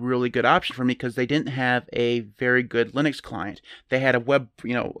be a really good option for me because they didn't have a very good Linux client. They had a web,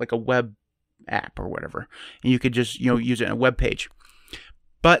 like a web app or whatever, and you could just, use it in a web page.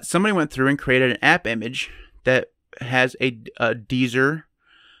 But somebody went through and created an app image that has a Deezer,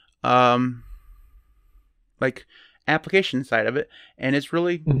 like application inside of it, and it's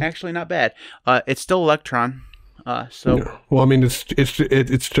really actually not bad. It's still Electron. So well, I mean, it's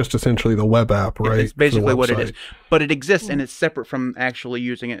just essentially the web app, right? It's basically what it is, but it exists and it's separate from actually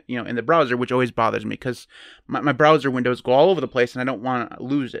using it, in the browser, which always bothers me because my browser windows go all over the place and I don't want to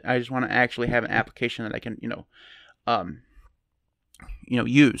lose it. I just want to actually have an application that I can,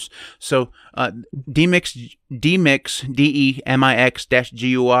 use. So Demix DEMIX-GUI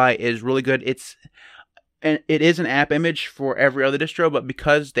is really good. It is an app image for every other distro, but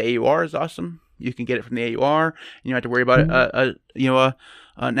because the AUR is awesome, you can get it from the AUR. And you don't have to worry about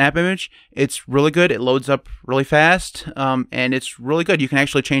an app image. It's really good. It loads up really fast, and it's really good. You can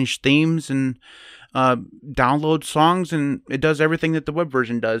actually change themes and download songs, and it does everything that the web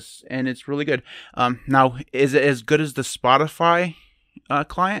version does, and it's really good. Now, is it as good as the Spotify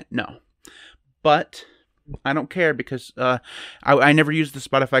client? No, but I don't care because I never use the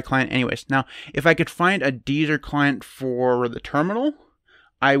Spotify client anyways. Now, if I could find a Deezer client for the terminal,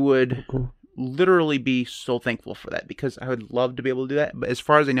 I would literally be so thankful for that because I would love to be able to do that. But as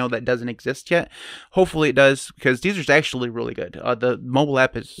far as I know, that doesn't exist yet. Hopefully it does because Deezer's actually really good. The mobile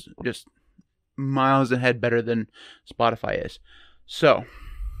app is just miles ahead better than Spotify is. So,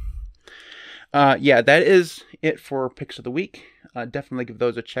 yeah, that is it for Picks of the Week. Definitely give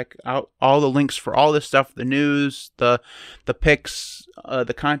those a check out. All the links for all this stuff, the news, the picks,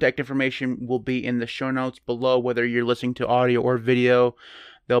 the contact information will be in the show notes below, whether you're listening to audio or video.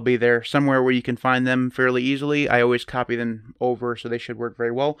 They'll be there somewhere where you can find them fairly easily. I always copy them over, so they should work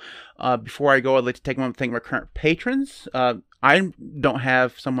very well. Before I go, I'd like to take a moment to thank my current patrons. I don't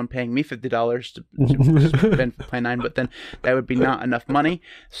have someone paying me $50 to spend Plan 9, but then that would be not enough money.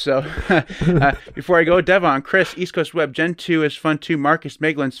 So before I go, Devon, Chris, EastCoastWeb, Gentoo is fun too, Marcus,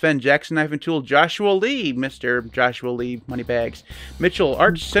 Maeglin, Sven, Jackson, Knife and Tool, Joshua Lee, Mr. Joshua Lee, Moneybags, Mitchel,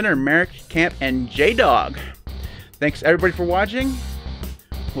 ArchSinner, Marek, Camp, and J-Dog. Thanks everybody for watching.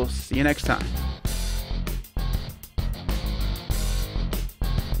 We'll see you next time.